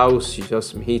a house, you have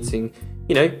some heating,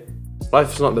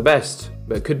 life's not the best,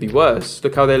 but it could be worse.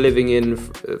 Look how they're living in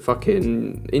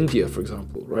fucking India, for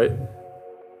example, right?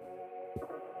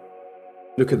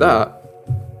 Look at that.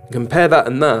 Compare that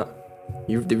and that.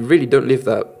 They really don't live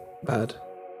that bad.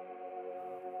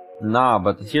 Nah,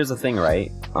 but here's the thing,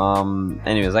 right?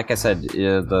 Anyways, like I said,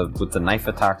 with the knife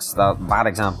attacks, that bad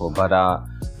example, but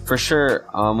for sure,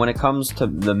 when it comes to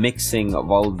the mixing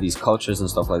of all of these cultures and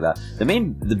stuff like that,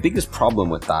 the biggest problem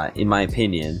with that, in my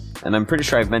opinion, and I'm pretty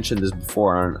sure I've mentioned this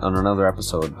before on another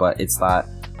episode, but it's that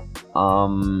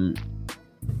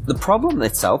the problem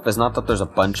itself is not that there's a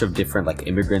bunch of different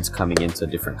immigrants coming into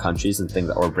different countries and things,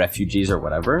 or refugees or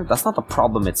whatever. That's not the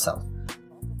problem itself.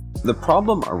 The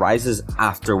problem arises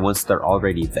after, once they're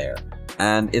already there,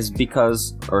 and is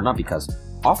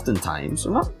oftentimes,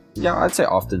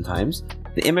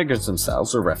 the immigrants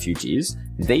themselves, or refugees,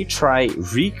 they try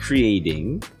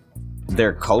recreating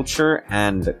their culture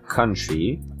and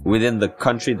country within the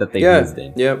country that they moved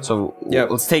in. Yeah. So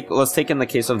let's take in the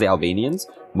case of the Albanians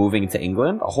moving to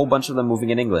England, a whole bunch of them moving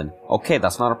in England. Okay,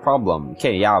 that's not a problem.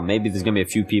 Okay, yeah, maybe there's gonna be a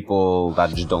few people that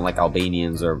just don't like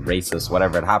Albanians or racist,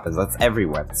 whatever it happens. That's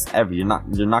everywhere.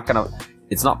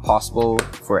 It's not possible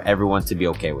for everyone to be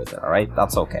okay with it, alright?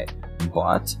 That's okay.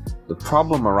 But the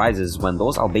problem arises when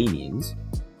those Albanians,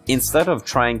 instead of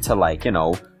trying to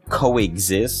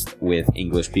coexist with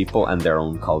English people and their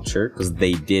own culture, because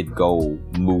they did go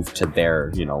move to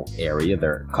their, area,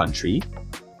 their country,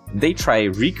 they try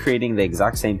recreating the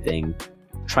exact same thing,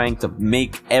 trying to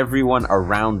make everyone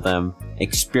around them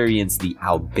experience the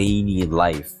Albanian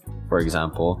life, for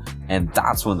example, and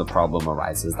that's when the problem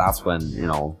arises. That's when,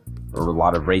 a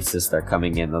lot of racists are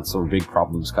coming in. That's where big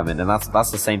problems come in, and that's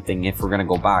the same thing. If we're gonna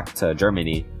go back to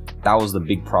Germany, that was the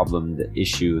big problem, the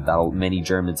issue that many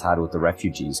Germans had with the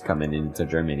refugees coming into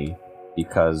Germany,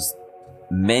 because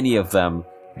many of them,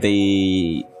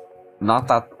 they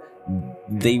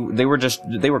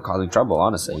were causing trouble.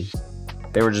 Honestly,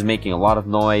 they were just making a lot of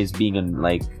noise, being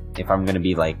if I'm gonna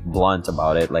be blunt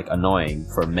about it, annoying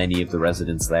for many of the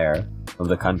residents there, of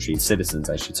the country, citizens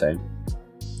I should say.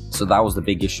 So that was the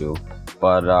big issue.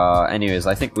 But anyways,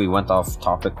 I think we went off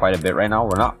topic quite a bit right now.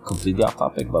 We're not completely off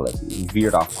topic, but we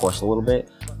veered off course a little bit.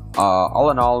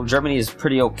 All in all, Germany is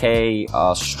pretty okay.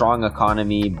 Strong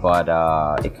economy, but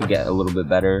it could get a little bit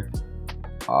better.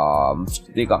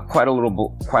 They got quite a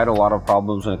lot of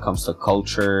problems when it comes to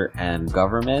culture and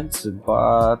government,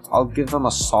 but I'll give them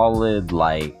a solid,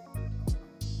 like,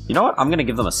 you know what? I'm gonna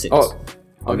give them a 6. Oh,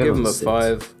 I'll give them a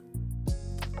 5.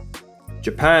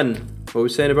 Japan. What are we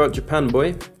saying about Japan,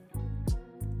 boy?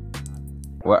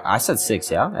 Well, I said 6,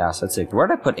 yeah? Yeah, I said 6. Where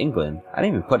did I put England? I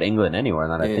didn't even put England anywhere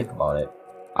now that I think about it.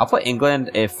 I'll put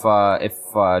England if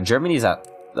Germany's at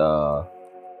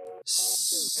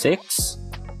 6.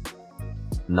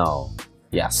 No.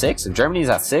 Yeah, 6. If Germany's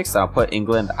at 6, then I'll put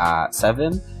England at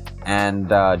 7. And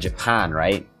Japan,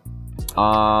 right?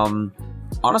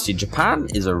 Honestly, Japan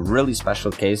is a really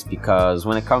special case because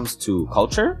when it comes to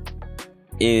culture,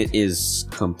 it is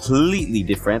completely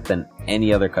different than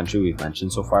any other country we've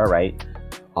mentioned so far, right?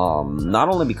 Not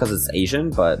only because it's Asian,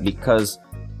 but because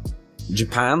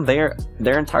Japan, their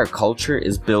entire culture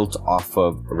is built off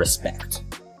of respect.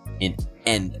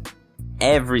 And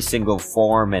every single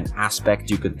form and aspect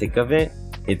you could think of it,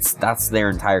 that's their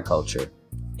entire culture.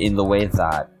 In the way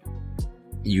that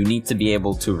you need to be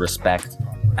able to respect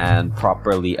and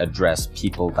properly address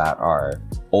people that are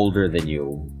older than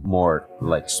you, more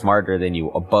like smarter than you,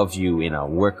 above you in a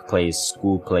workplace,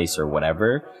 school place, or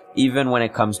whatever. Even when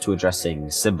it comes to addressing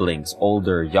siblings,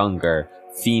 older, younger,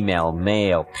 female,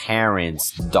 male,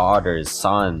 parents, daughters,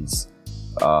 sons,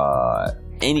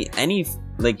 any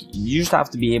like, you just have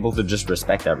to be able to just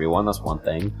respect everyone. That's one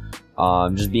thing.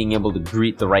 Just being able to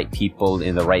greet the right people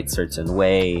in the right certain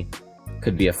way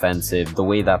could be offensive. The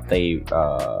way that they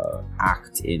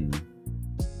act in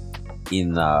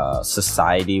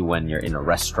society when you're in a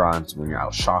restaurant, when you're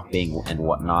out shopping and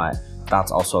whatnot,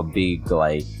 that's also a big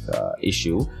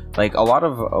issue. Like, a lot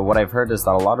of what I've heard is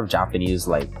that a lot of Japanese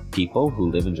people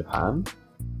who live in Japan,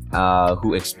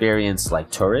 who experience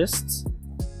tourists,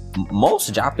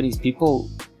 most Japanese people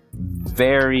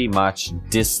very much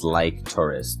dislike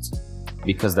tourists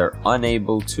because they're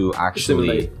unable to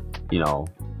actually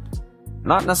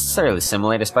not necessarily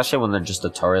assimilate, especially when they're just a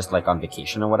tourist on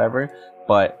vacation or whatever.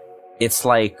 But it's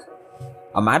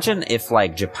imagine if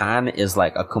Japan is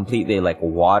a completely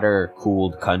water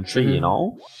cooled country,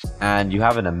 and you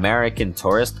have an American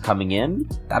tourist coming in.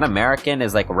 That American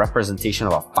is a representation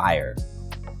of a fire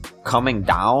coming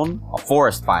down, a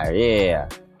forest fire. Yeah.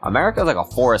 America is a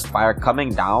forest fire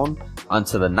coming down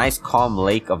onto the nice calm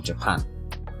lake of Japan,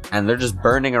 and they're just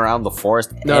burning around the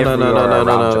forest. No.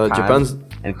 Japan's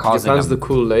the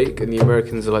cool lake, and the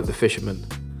Americans are the fishermen.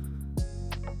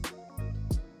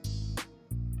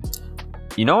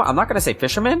 You know what? I'm not gonna say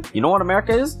fishermen. You know what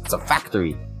America is? It's a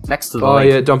factory next to the lake.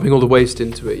 Oh yeah, dumping all the waste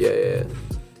into it.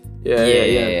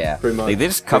 Yeah. Pretty much. They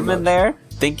just come in there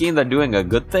thinking they're doing a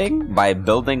good thing by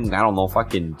building, I don't know,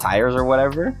 fucking tires or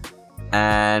whatever.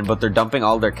 But they're dumping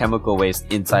all their chemical waste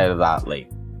inside of that lake.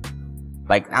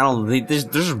 This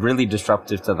is really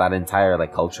disruptive to that entire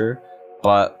culture.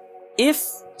 But if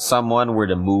someone were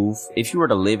to move, if you were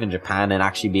to live in Japan and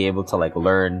actually be able to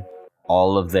learn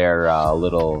all of their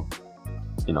little,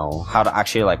 how to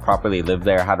actually properly live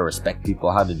there, how to respect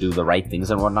people, how to do the right things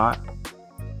and whatnot,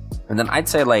 and then I'd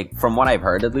say from what I've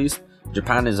heard at least,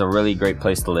 Japan is a really great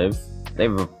place to live. They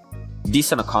have a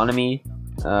decent economy.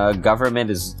 Government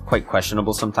is quite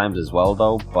questionable sometimes as well,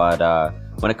 though. But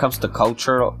when it comes to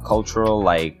cultural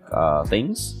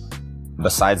things,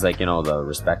 besides the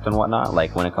respect and whatnot,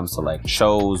 when it comes to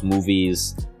shows,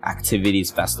 movies, activities,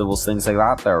 festivals, things like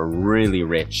that, they're really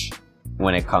rich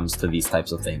when it comes to these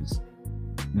types of things.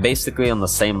 Basically on the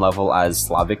same level as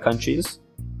Slavic countries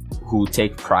who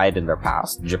take pride in their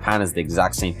past, Japan is the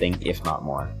exact same thing, if not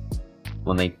more.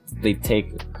 When they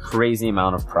take a crazy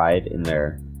amount of pride in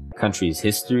their country's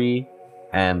history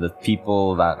and the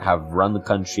people that have run the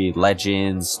country,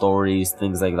 legends, stories,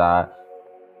 things like that.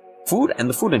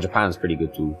 The food in Japan is pretty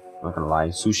good too, not gonna lie.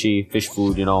 Sushi, fish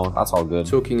food, that's all good.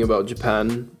 Talking about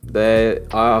Japan, they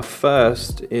are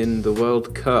first in the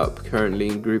World Cup currently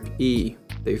in Group E.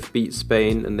 They've beat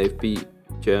Spain and they've beat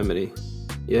Germany.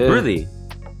 Yeah. Really?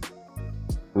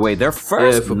 Wait, they're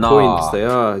first? Yeah, for points they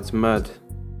are. It's mad.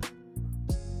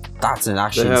 That's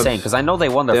actually insane, because I know they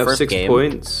won their first game. They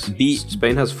have 6 points.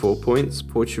 Spain has 4 points.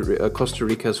 Costa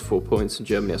Rica has 4 points, and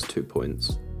Germany has 2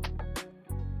 points.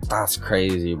 That's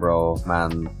crazy, bro,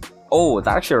 man. Oh,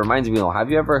 that actually reminds me. Have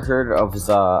you ever heard of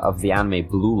the anime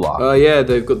Blue Lock? Yeah,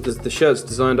 they've got the shirts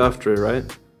designed after it,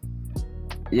 right?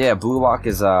 Yeah, Blue Lock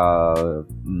is a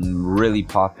really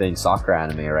popping soccer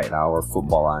anime right now, or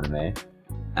football anime.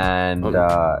 And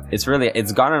it's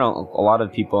gotten a lot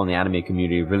of people in the anime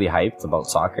community really hyped about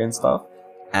soccer and stuff.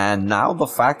 And now the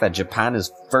fact that Japan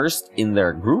is first in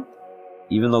their group,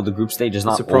 even though the group stage is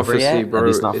not over yet, bro. at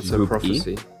least not it's for Group a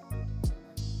prophecy. E.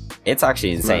 It's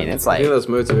actually insane. Man, It's I like, think that's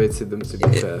motivated them, to be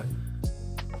fair.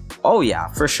 oh yeah,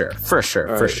 for sure, for sure,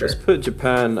 All for right, sure. let's put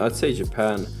Japan. I'd say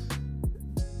Japan.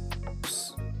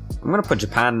 I'm gonna put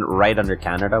Japan right under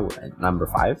Canada at number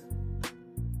 5.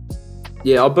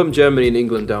 Yeah, I'll bump Germany and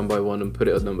England down by 1 and put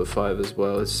it at number 5 as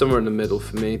well. It's somewhere in the middle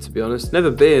for me, to be honest.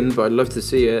 Never been, but I'd love to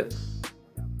see it.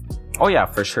 Oh yeah,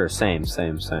 for sure. Same.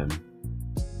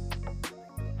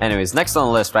 Anyways, next on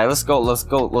the list, right? Let's throw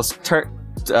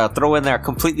in there a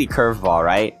completely curveball,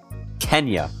 right?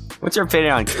 Kenya. What's your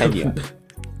opinion on Kenya?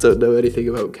 Don't know anything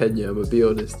about Kenya, I'm gonna be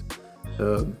honest.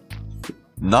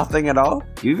 Nothing at all?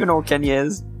 Do you even know what Kenya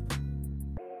is?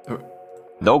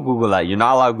 No Google that. You're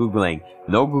not allowed Googling.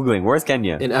 No Googling. Where's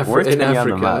Kenya? Where's Kenya on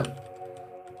the map?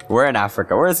 We're in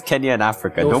Africa. Where's Kenya in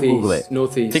Africa? Don't Google it.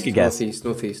 Northeast. Take a guess.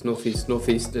 Northeast.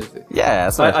 Yeah,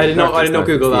 that's what I did not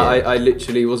Google that. Yeah. I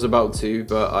literally was about to,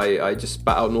 but I just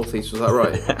spat out Northeast. Was that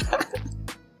right?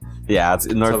 Yeah, it's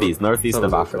northeast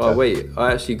of Africa. Oh wait,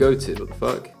 I actually go to. What the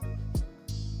fuck?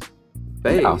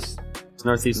 Base. Yeah. It's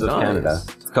northeast of Canada.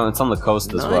 It's on the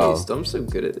coast as well. I'm so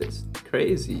good at this.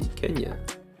 Crazy. Kenya.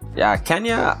 Yeah,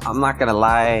 Kenya, I'm not gonna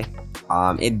lie.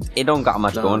 It don't got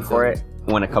much going for it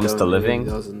when it comes to living. It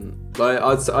doesn't. Like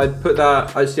I'd put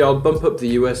that. Actually, I'll bump up the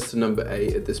US to number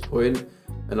 8 at this point,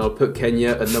 and I'll put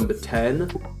Kenya at number 10,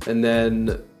 and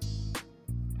then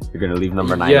you're gonna leave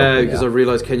number 9. Yeah, because I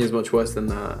realized Kenya's much worse than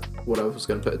that. What I was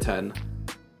gonna put at 10.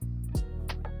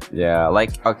 Yeah,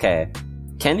 like okay,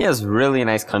 Kenya's really a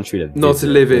nice country to visit, not to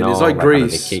live in. You know, it's like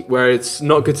Greece, where it's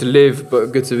not good to live but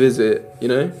good to visit. You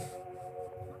know.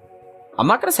 I'm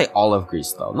not gonna say all of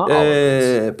Greece though. Not all of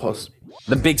Greece. Possible.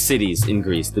 The big cities in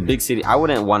Greece, I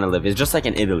wouldn't want to live. It's just like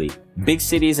in Italy. Big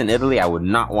cities in Italy, I would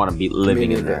not want to be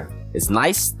living in there. It's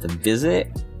nice to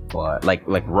visit, but like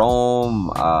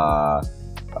Rome,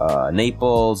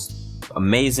 Naples,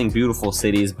 amazing, beautiful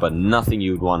cities, but nothing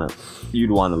you'd want to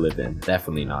live in.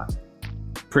 Definitely not.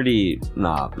 But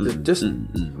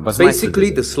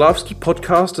basically, the Slavsky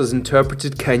podcast has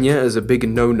interpreted Kenya as a big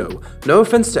no-no. No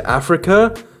offense to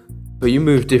Africa. But you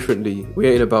move differently. We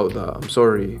ain't about that. I'm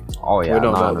sorry. Oh yeah, we're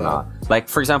not about that. Like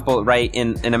for example, right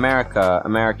in America,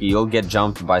 you'll get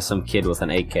jumped by some kid with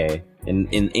an AK. In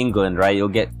England, right, you'll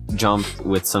get jumped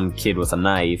with some kid with a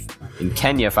knife. In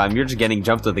Kenya, fam, you're just getting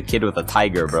jumped with a kid with a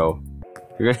tiger, bro.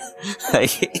 You're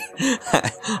like,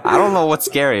 I don't know what's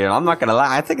scarier. I'm not gonna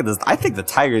lie. I think the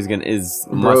tiger is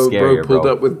much scarier, bro. Pulled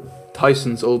up with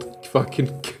Tyson's old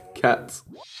fucking cats.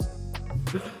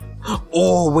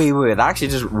 Oh wait! That actually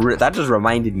just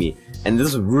reminded me, and this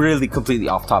is really completely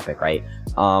off topic, right?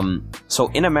 So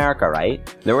in America, right,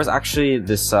 there was actually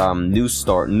this news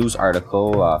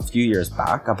article a few years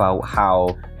back about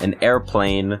how an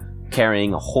airplane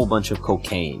carrying a whole bunch of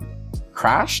cocaine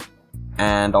crashed,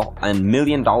 and $1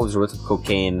 million worth of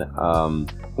cocaine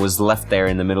was left there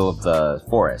in the middle of the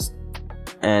forest,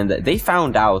 and they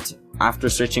found out after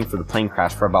searching for the plane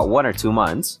crash for about 1 or 2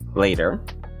 months later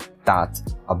that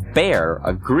a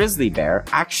grizzly bear,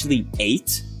 actually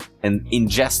ate and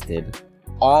ingested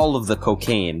all of the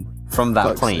cocaine from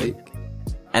that plane. Sake.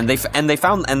 And they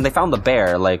found the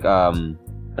bear like a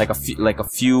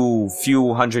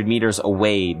few hundred meters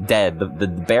away, dead. The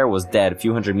bear was dead a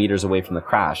few hundred meters away from the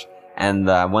crash. And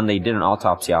when they did an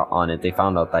autopsy on it, they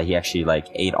found out that he actually like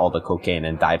ate all the cocaine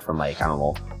and died from like, I don't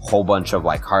know, a whole bunch of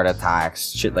like heart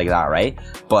attacks, shit like that, right?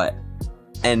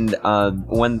 And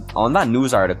when on that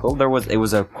news article, it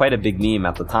was quite a big meme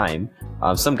at the time.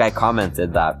 Some guy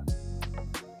commented that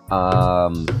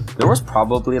there was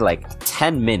probably like a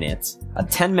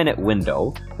 10-minute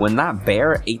window when that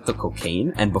bear ate the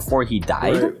cocaine and before he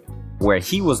died, right, where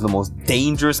he was the most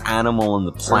dangerous animal on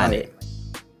the planet. Right.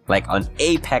 Like an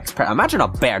apex predator. Imagine a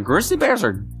bear. Grizzly bears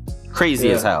are crazy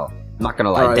as hell. I'm not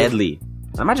gonna lie, right, deadly.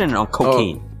 Imagine on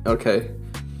cocaine. Oh, okay.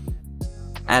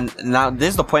 And now this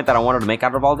is the point that I wanted to make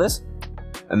out of all this.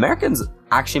 Americans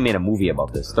actually made a movie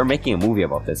about this. They're making a movie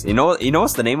about this. You know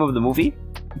what's the name of the movie?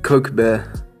 Coke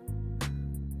Bear.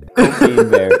 Cocaine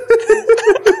Bear.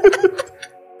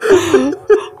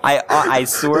 I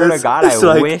swear to God,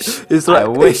 I wish it was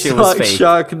fake.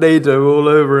 Sharknado all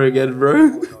over again,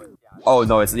 bro. Oh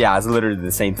no, it's literally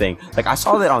the same thing. Like I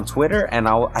saw that on Twitter and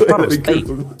I thought it was fake.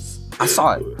 I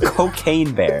saw it,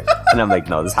 Cocaine Bear, and I'm like,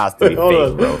 no, this has to be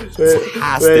fake, bro. This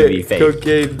has to be fake.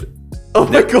 Cocaine. Oh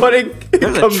my god, it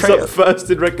comes up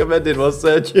first in recommended while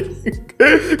searching.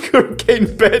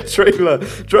 Cocaine Bear trailer.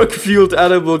 Drug-fueled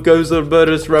animal goes on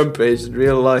murderous rampage in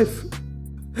real life.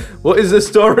 What is the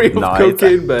story of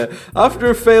Cocaine Bear? After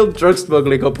a failed drug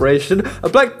smuggling operation, a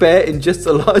black bear ingests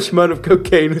a large amount of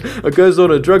cocaine and goes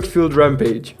on a drug-fueled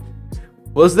rampage.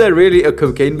 Was there really a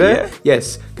Cocaine Bear? Yeah.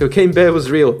 Yes, Cocaine Bear was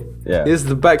real. Yeah. Here's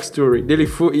the backstory. Nearly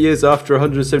 40 years after a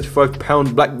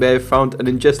 175-pound black bear found and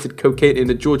ingested cocaine in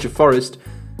a Georgia forest,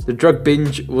 the drug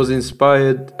binge has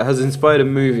inspired a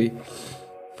movie.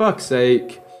 Fuck's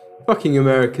sake. Fucking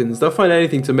Americans. They'll find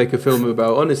anything to make a film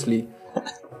about, honestly.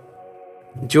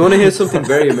 Do you want to hear something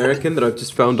very American that I've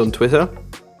just found on Twitter?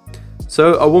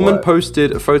 So, a woman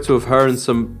posted a photo of her and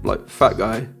some, like, fat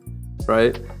guy,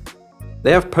 right?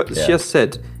 She has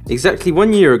said, exactly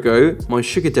 1 year ago, my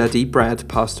sugar daddy, Brad,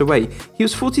 passed away. He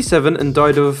was 47 and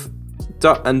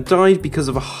died because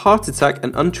of a heart attack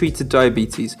and untreated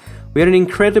diabetes. We had an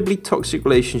incredibly toxic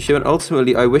relationship, and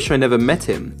ultimately, I wish I never met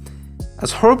him.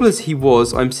 As horrible as he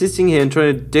was, I'm sitting here and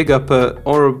trying to dig up a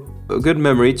good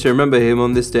memory to remember him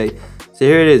on this day. So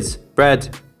here it is.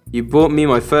 Brad, you bought me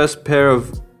my first pair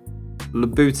of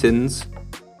Louboutins,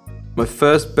 my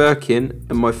first Birkin,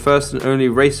 and my first and only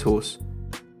racehorse.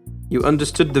 You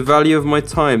understood the value of my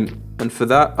time, and for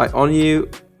that, I honor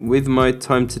you with my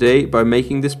time today by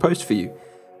making this post for you.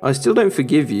 I still don't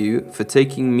forgive you for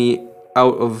taking me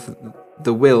out of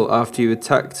the will after you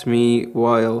attacked me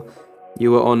while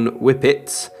you were on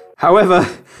Whippets. However,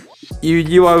 you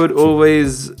knew I would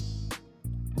always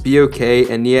be okay,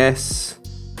 and yes,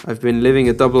 I've been living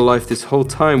a double life this whole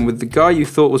time with the guy you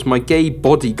thought was my gay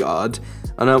bodyguard,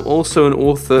 and I'm also an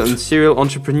author and serial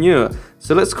entrepreneur,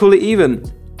 so let's call it even.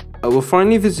 I will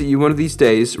finally visit you one of these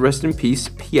days. Rest in peace.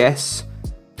 P.S.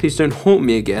 Please don't haunt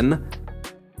me again.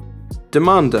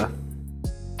 Demander.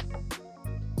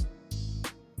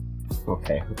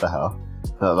 Okay, what the hell?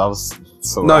 That was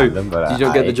so No, random, but you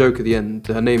don't get the joke at the end.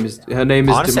 Her name is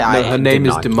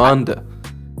Honestly, Demander.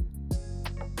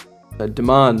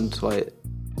 Demand, like,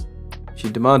 she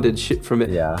demanded shit from it.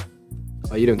 Yeah.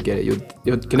 Oh, you don't get it. You're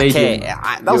Canadian. Okay,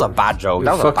 that was a bad joke.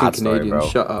 That was a bad story, Canadian. bro.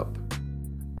 Shut up.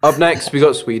 Up next, we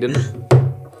got Sweden.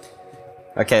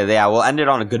 Okay, yeah, we'll end it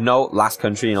on a good note. Last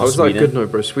country, I was Sweden. like, good note,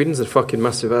 bro. Sweden's a fucking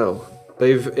massive L.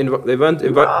 They've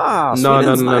invited.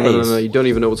 Sweden's No. You don't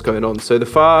even know what's going on. So the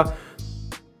far,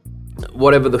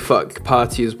 whatever the fuck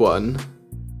party has won,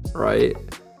 right?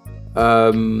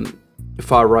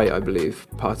 Far right, I believe,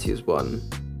 party has won.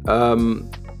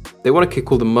 They want to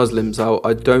kick all the Muslims out.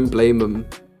 I don't blame them,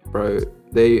 bro.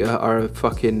 They are a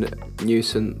fucking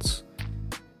nuisance.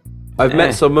 I've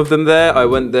met some of them there. I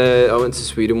went to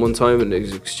Sweden one time on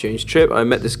an exchange trip. I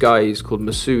met this guy, he's called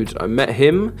Masood. I met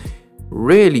him.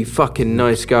 Really fucking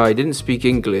nice guy. Didn't speak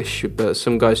English, but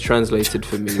some guys translated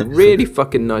for me. Really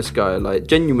fucking nice guy, like,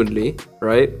 genuinely,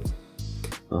 right?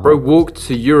 Bro walked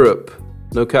to Europe,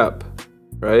 no cap,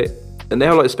 right? And they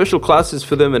have, like, special classes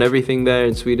for them and everything there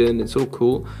in Sweden. It's all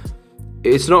cool.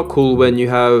 It's not cool when you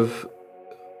have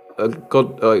a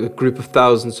group of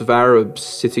thousands of Arabs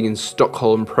sitting in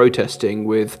Stockholm protesting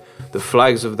with the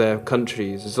flags of their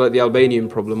countries. It's like the Albanian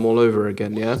problem all over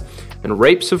again, yeah? And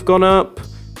rapes have gone up,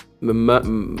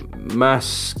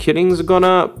 mass killings have gone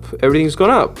up, everything's gone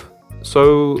up.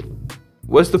 So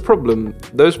where's the problem?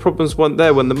 Those problems weren't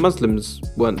there when the Muslims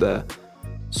weren't there.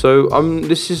 So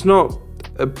this is not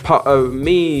a part of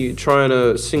me trying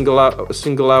to single out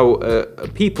a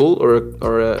people or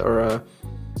a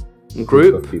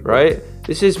group, right?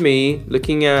 This is me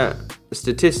looking at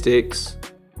statistics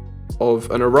of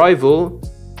an arrival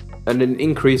and an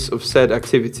increase of said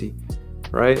activity,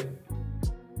 right?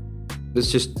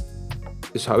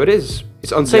 It's how it is.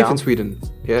 It's unsafe in Sweden,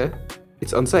 yeah?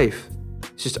 It's unsafe.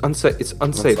 It's just unsafe. It's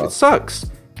unsafe. It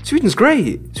sucks. Sweden's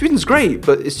great,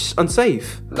 but it's just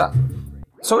unsafe.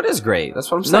 So it is great. That's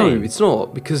what I'm saying. No, it's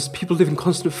not, because people live in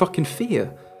constant fucking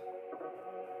fear.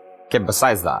 Okay,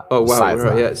 besides that. Oh, wow,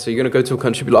 right, yeah. So you're going to go to a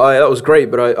country and be like, that was great,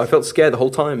 but I felt scared the whole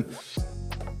time.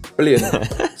 Brilliant.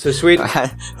 So Sweden...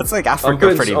 That's like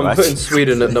Africa, pretty much. I'm putting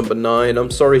Sweden at number 9.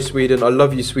 I'm sorry, Sweden. I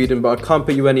love you, Sweden, but I can't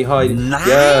put you any higher. 9?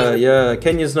 Yeah.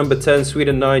 Kenya's number 10,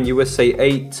 Sweden 9, USA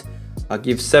 8. I'll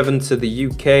give 7 to the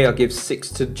UK. I'll give 6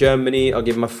 to Germany. I'll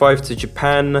give my 5 to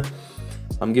Japan.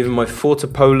 I'm giving my 4 to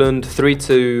Poland, 4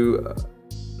 to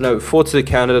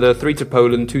Canada, 3 to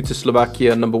Poland, 2 to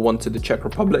Slovakia, number 1 to the Czech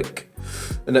Republic.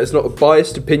 And that's not a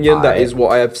biased opinion, that is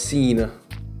what I have seen.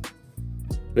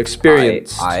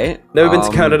 Experienced. Never been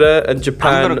to Canada and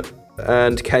Japan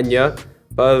and Kenya,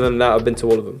 but other than that, I've been to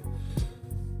all of them.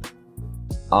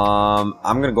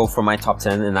 I'm gonna go for my top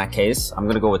 10 in that case. I'm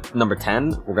gonna go with number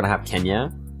 10. We're gonna have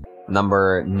Kenya.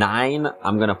 Number 9,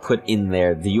 I'm gonna put in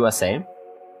there the USA.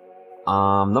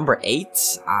 Number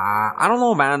 8, I don't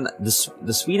know, man.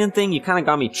 The Sweden thing, you kind of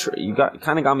got me.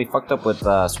 Kind of got me fucked up with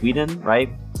Sweden, right?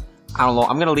 I don't know.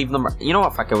 I'm gonna leave number. You know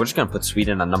what? Fuck it. We're just gonna put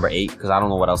Sweden at number 8 because I don't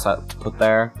know what else to put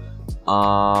there.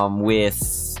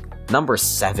 With number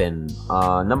 7,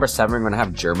 we're gonna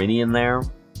have Germany in there.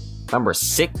 Number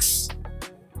 6,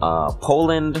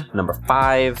 Poland, number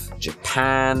 5.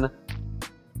 Japan.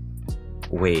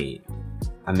 Wait,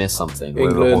 I missed something.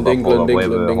 England.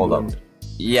 Hold up.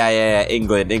 Yeah.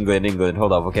 England.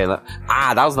 Hold up. Okay.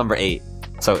 That was number 8.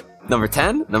 So number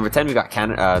 10 we got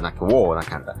Canada. Not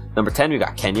Canada. Number 10 we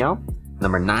got Kenya.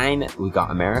 Number 9 we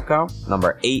got America.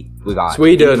 Number 8 we got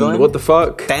Sweden. England. What the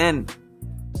fuck? Then,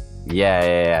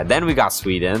 yeah. Then we got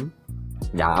Sweden.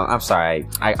 Yeah, I'm sorry.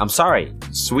 I'm sorry.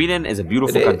 Sweden is a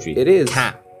beautiful country. It is.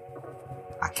 I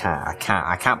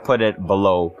can't put it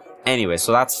below. Anyway,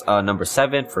 so that's number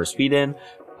 7 for Sweden.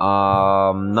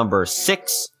 Number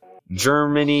 6,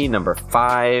 Germany. Number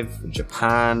 5,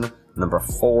 Japan. Number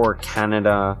 4,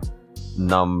 Canada.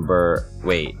 Number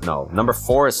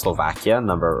 4 is Slovakia.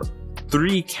 Number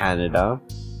 3, Canada.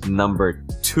 Number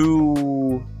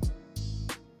 2,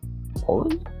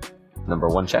 Poland. Number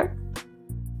 1, Czech.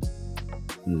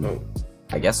 No.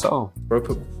 I guess so.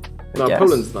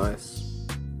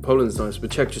 Poland's nice,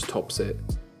 but Czech just tops it.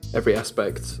 Every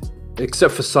aspect.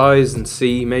 Except for size and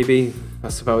sea, maybe.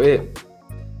 That's about it.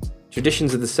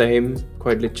 Traditions are the same,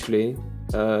 quite literally.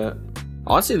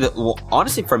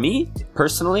 Honestly, for me,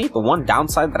 personally, the one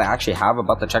downside that I actually have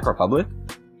about the Czech Republic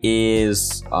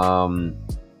is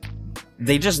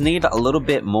they just need a little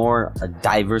bit more a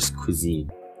diverse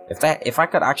cuisine. If I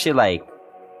could actually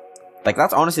like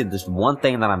that's honestly just one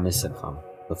thing that I'm missing from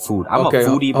the food. I'm a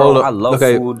foodie, bro. I love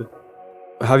food.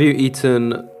 Have you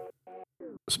eaten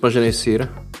smažený sír?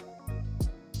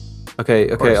 Okay.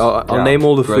 I'll name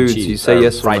all the Grilled foods. cheese, You say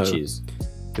yes or fried no. cheese.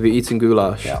 Have you eaten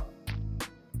goulash? Yeah.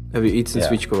 Have you eaten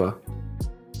svíčková?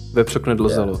 Vepřok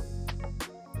nedlozalo.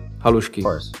 Halušky. Of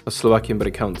course. A Slovakian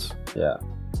Americans. Yeah.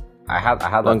 I had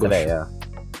that Langoš. today. Yeah.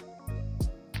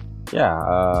 Yeah.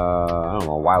 I don't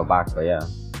know, a while back, but yeah.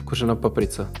 Kořená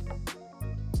paprica.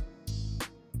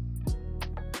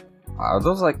 Are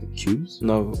those like cubes?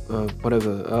 No,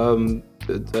 whatever.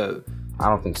 I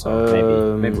don't think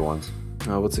so. Maybe once.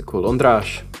 What's it called?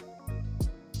 Ondráš.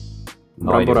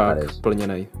 No idea what that Bramborák is.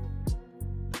 plněnej.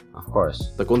 Of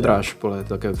course. Tak ondráš, pole,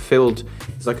 like a filled.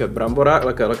 It's like a bramborák,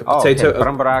 like a Oh, potato. okay.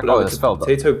 Bramborák, like it's a filled.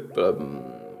 potato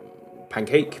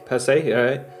pancake per se,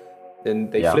 right?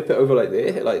 And they flip it over like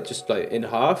this, like just like in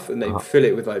half, and they fill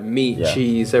it with like meat,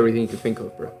 cheese, everything you can think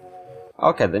of, bro.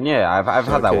 Okay, then yeah, I've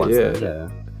had that once. yeah. Then, yeah.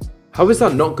 How is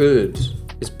that not good?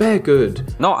 It's bare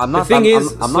good. No, I'm not. The thing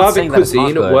is, I'm not saying Slavic that it's not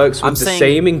cuisine good. works with I'm the saying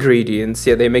same ingredients,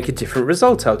 yet they make a different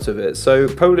result out of it. So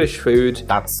Polish food,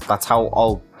 That's how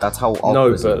all No,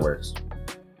 cuisine but- works.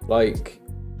 like,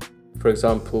 for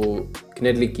example,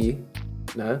 knedliki,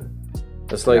 no?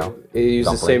 That's like, Yeah. it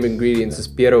uses the same Dumplings. ingredients as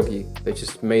pierogi. They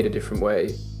just made a different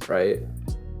way, right?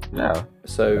 Yeah.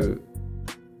 So,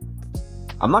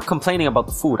 I'm not complaining about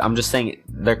the food. I'm just saying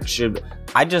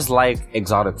I just like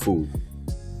exotic food.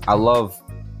 I love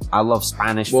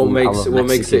Spanish what food. makes I love what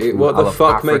makes Mexican it? food. What I the love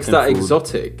fuck makes African that food.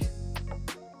 exotic?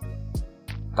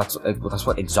 That's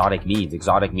what exotic means.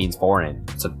 Exotic means foreign.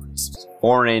 So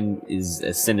foreign is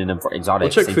a synonym for exotic.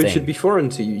 Well, Czech same food thing. should be foreign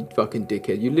to you, you fucking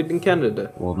dickhead. You live in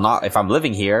Canada. Well, not if I'm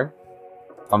living here.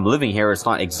 If I'm living here, it's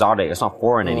not exotic. It's not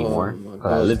foreign anymore. my 'Cause I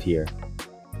God. live here.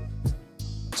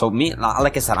 So me,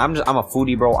 like I said, I'm a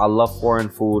foodie, bro. I love foreign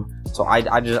food. So I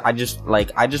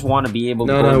just want to be able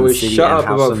to go in the we city shut and up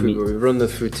have about some food. We run the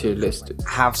food tier list.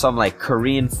 have some like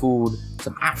Korean food,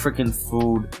 some African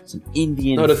food, some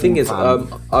Indian. No, the food, thing is, fam.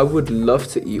 I would love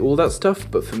to eat all that stuff,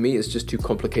 but for me, it's just too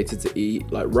complicated to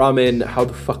eat. Like ramen, how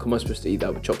the fuck am I supposed to eat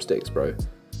that with chopsticks, bro?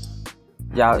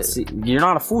 Yeah, see, you're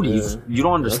not a foodie. You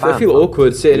don't understand. I feel fam.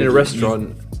 awkward sitting in a You-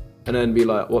 restaurant and then be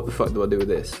like, what the fuck do I do with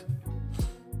this?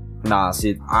 Nah,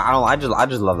 see, I don't. I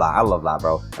just love that. I love that,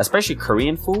 bro. Especially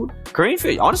Korean food. Korean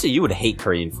food. Honestly, you would hate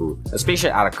Korean food, especially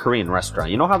at a Korean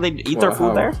restaurant. You know how they eat their Well, food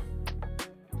how? there?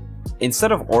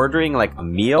 Instead of ordering like a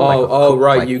meal, Oh, like a cooked,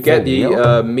 right. like, You get full the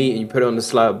meal, meat and you put it on the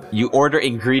slab. you order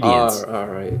ingredients. All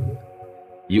right.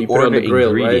 you put it on order the grill,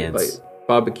 ingredients. right? Like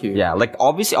barbecue. Yeah, like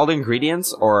obviously all the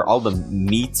ingredients or all the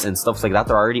meats and stuff like that,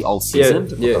 they're already all seasoned,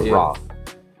 but yeah, they're yeah. raw.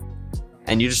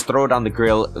 And you just throw it on the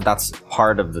grill. That's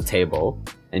part of the table.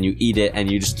 And you eat it,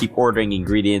 and you just keep ordering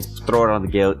ingredients, throw it on the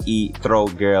grill, eat, throw,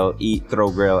 grill, eat, throw,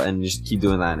 grill, and just keep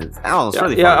doing that. And it's, I don't know, it's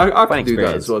really yeah, fun. I Fun could do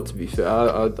that experience. as well. To be fair,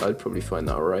 I'd probably find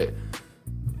that alright.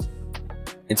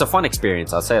 It's a fun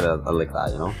experience. I'll say that I like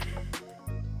that, you know.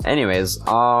 Anyways,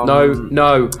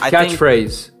 No, I think-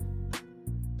 catchphrase.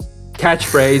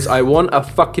 Catchphrase. I want a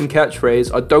fucking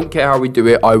catchphrase. I don't care how we do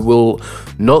it. I will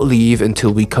not leave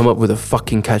until we come up with a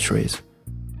fucking catchphrase.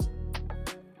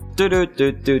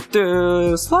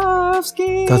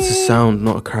 Slavsky. That's a sound,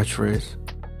 not a catchphrase.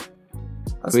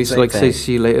 That's We the used to same like say thing.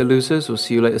 "see you later, losers," or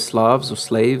 "see you later, Slavs," or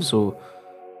slaves, or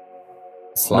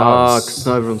Nah, because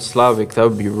not everyone's Slavic. That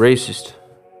would be racist.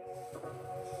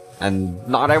 And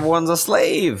not everyone's a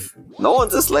slave. No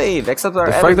one's a slave except our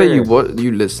The editor. fact that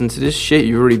you listen to this shit,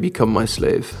 you already become my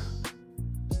slave.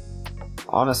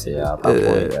 Honestly, yeah, at that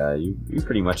point, yeah, you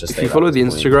pretty much a slave. If you follow at the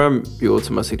this point. Instagram, you're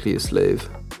automatically a slave.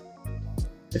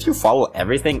 If you follow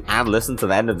everything and listen to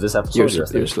the end of this episode,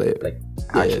 you're a slave. Like,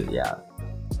 actually, yeah.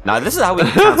 Now, this is how we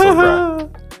get canceled, bro.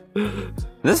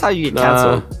 This is how you get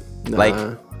canceled.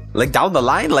 Like down the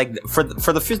line, like for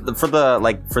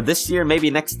this year, maybe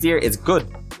next year, it's good.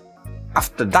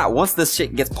 After that, once this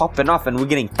shit gets popping off and we're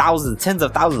getting thousands, tens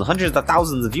of thousands, hundreds of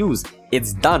thousands of views,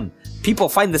 it's done. People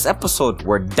find this episode,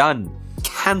 we're done.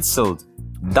 Cancelled.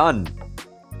 Done.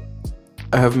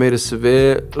 I have made a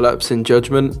severe lapse in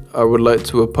judgment. I would like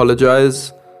to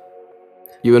apologize.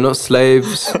 You are not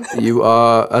slaves. You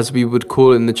are, as we would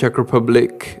call in the Czech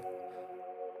Republic,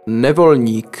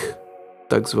 nevolník,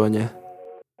 takzvaně.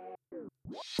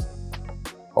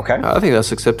 Okay. I think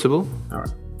that's acceptable. Alright.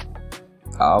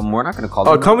 We're not gonna call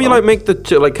Oh, them. can't we like make the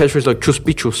catchphrase like chus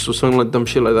pichus or something like dumb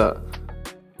shit like that?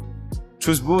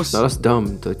 Chus bus. No, that's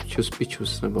dumb. The chus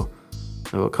pichus. No,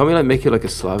 can't we like make it like a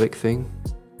Slavic thing?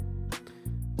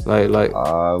 Like.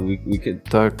 We could.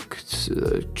 Tak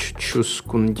chus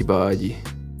kundibadi.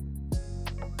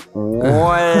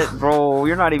 What, bro?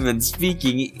 You're not even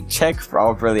speaking Czech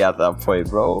properly at that point,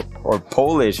 bro, or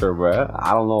Polish, or bro.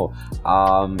 I don't know.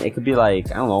 It could be like,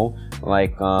 I don't know,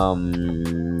 like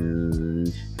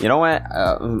you know what?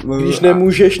 Když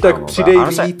nemůžeš, tak přidej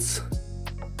víc.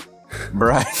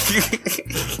 Bruh.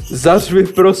 Zařvi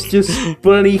prostě z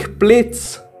plných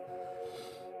plic.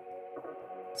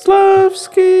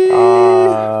 Slavsky.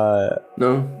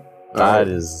 No. That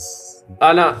is.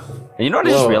 Anna. You know what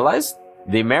I just realized?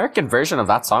 The American version of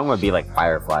that song would be like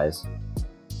Fireflies.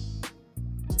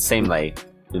 Same, like,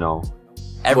 you know,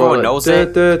 everyone knows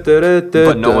it, but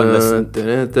no one listens.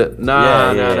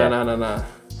 Nah.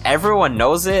 Everyone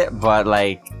knows it, but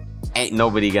like, ain't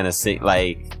nobody gonna sing.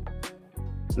 Like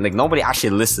nobody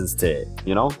actually listens to it.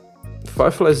 You know?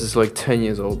 Fireflies is like 10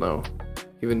 years old now,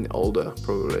 even older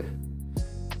probably.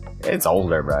 It's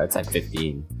older, bro. It's like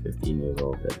 15 years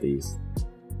old at least.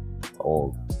 It's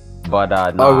old. But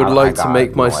no, I would like to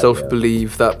make myself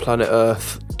believe that planet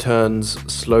Earth turns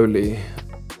slowly.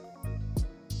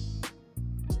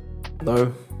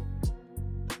 No.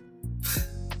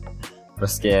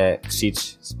 Prostě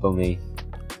křič splný.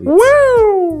 Woo!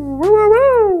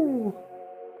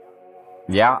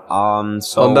 Yeah.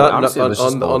 So on that honestly,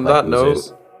 on that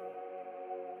note,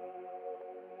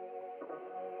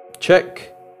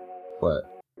 check. What?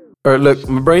 All right, look,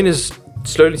 my brain is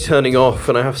slowly turning off,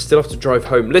 and I still have to drive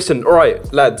home. Listen, all right,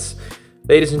 lads,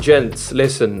 ladies and gents,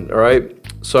 listen, all right.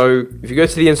 So if you go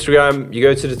to the Instagram, you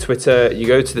go to the Twitter, you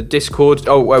go to the Discord.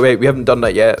 Oh wait, we haven't done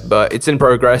that yet, but it's in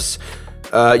progress.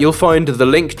 You'll find the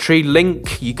Linktree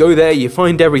link. You go there, you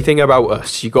find everything about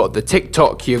us. You got the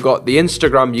TikTok, you got the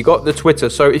Instagram, you got the Twitter.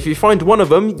 So if you find one of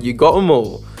them, you got them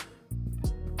all.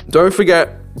 Don't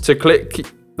forget to click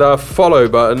the follow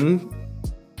button.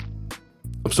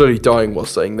 I'm slowly dying while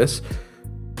saying this,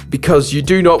 because you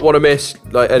do not want to miss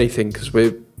like anything, because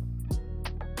we're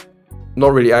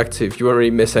not really active. You won't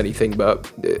really miss anything,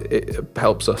 but it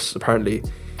helps us. Apparently,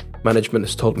 management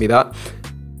has told me that.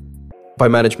 By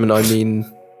management, I mean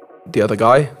the other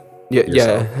guy.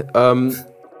 Yeah.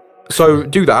 So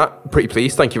do that, pretty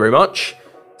please. Thank you very much.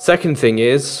 Second thing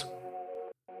is,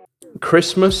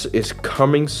 Christmas is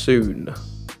coming soon.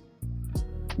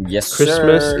 Yes,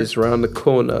 Christmas sir. is around the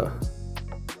corner.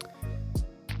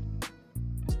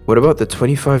 What about the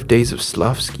 25 days of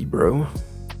Slavsky, bro?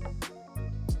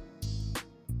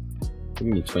 Give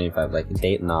me 25, like a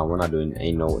date. No, we're not doing.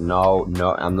 Nope.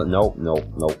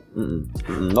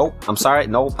 I'm sorry.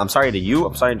 No, I'm sorry to you.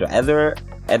 I'm sorry to editor.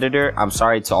 I'm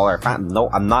sorry to all our fans. No,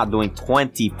 I'm not doing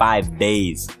 25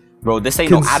 days, bro. This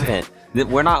ain't no Advent.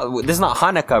 We're not. This is not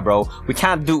Hanukkah, bro. We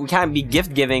can't be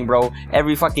gift giving, bro.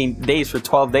 Every fucking days for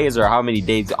 12 days or how many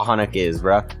days Hanukkah is,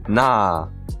 bro. Nah.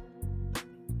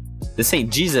 This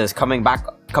ain't Jesus coming back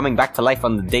to life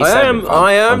on the day 7.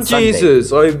 I am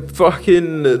Jesus. I'm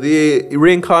fucking the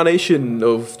reincarnation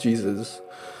of Jesus.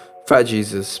 Fat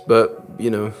Jesus, but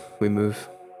you know, we move.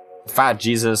 Fat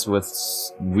Jesus with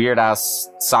weird ass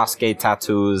Sasuke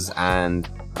tattoos and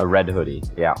a red hoodie.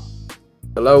 Yeah.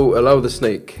 Allow the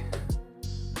snake.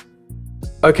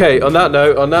 Okay, on that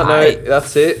note,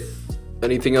 that's it.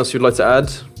 Anything else you'd like to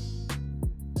add?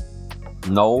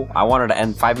 No, I wanted to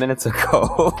end 5 minutes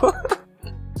ago.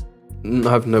 I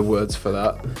have no words for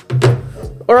that.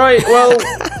 All right, well,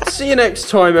 see you next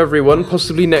time, everyone.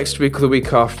 Possibly next week or the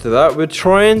week after that. We're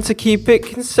trying to keep it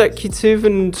consecutive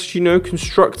and,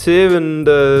 constructive and,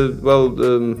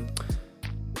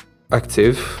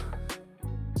 active.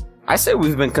 I said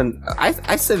we've been.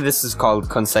 I said this is called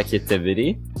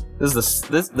consecutivity.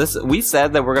 This. We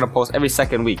said that we're gonna post every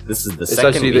second week. This is the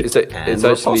second week.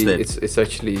 It's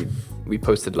actually we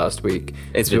posted last week.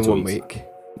 It's been 1 weeks. week.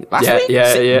 Last week?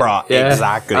 Yeah. Bro, yeah.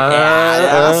 exactly.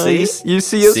 See? You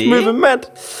see us moving mad.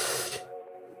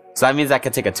 So that means I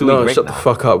can take a 2 week No, break shut now. the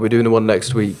fuck up. We're doing the one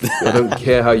next week. I don't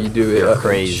care how you do it. You're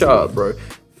crazy. Shut up, bro.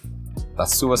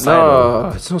 That's suicidal. No,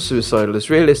 it's not suicidal. It's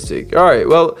realistic. All right.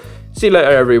 Well, see you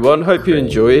later, everyone. Hope you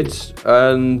enjoyed.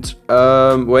 And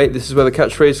wait, this is where the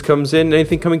catchphrase comes in.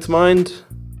 Anything coming to mind?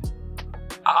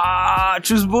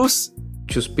 Choose boost.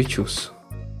 Just bichos.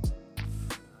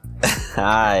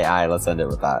 Aye, let's end it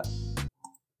with that.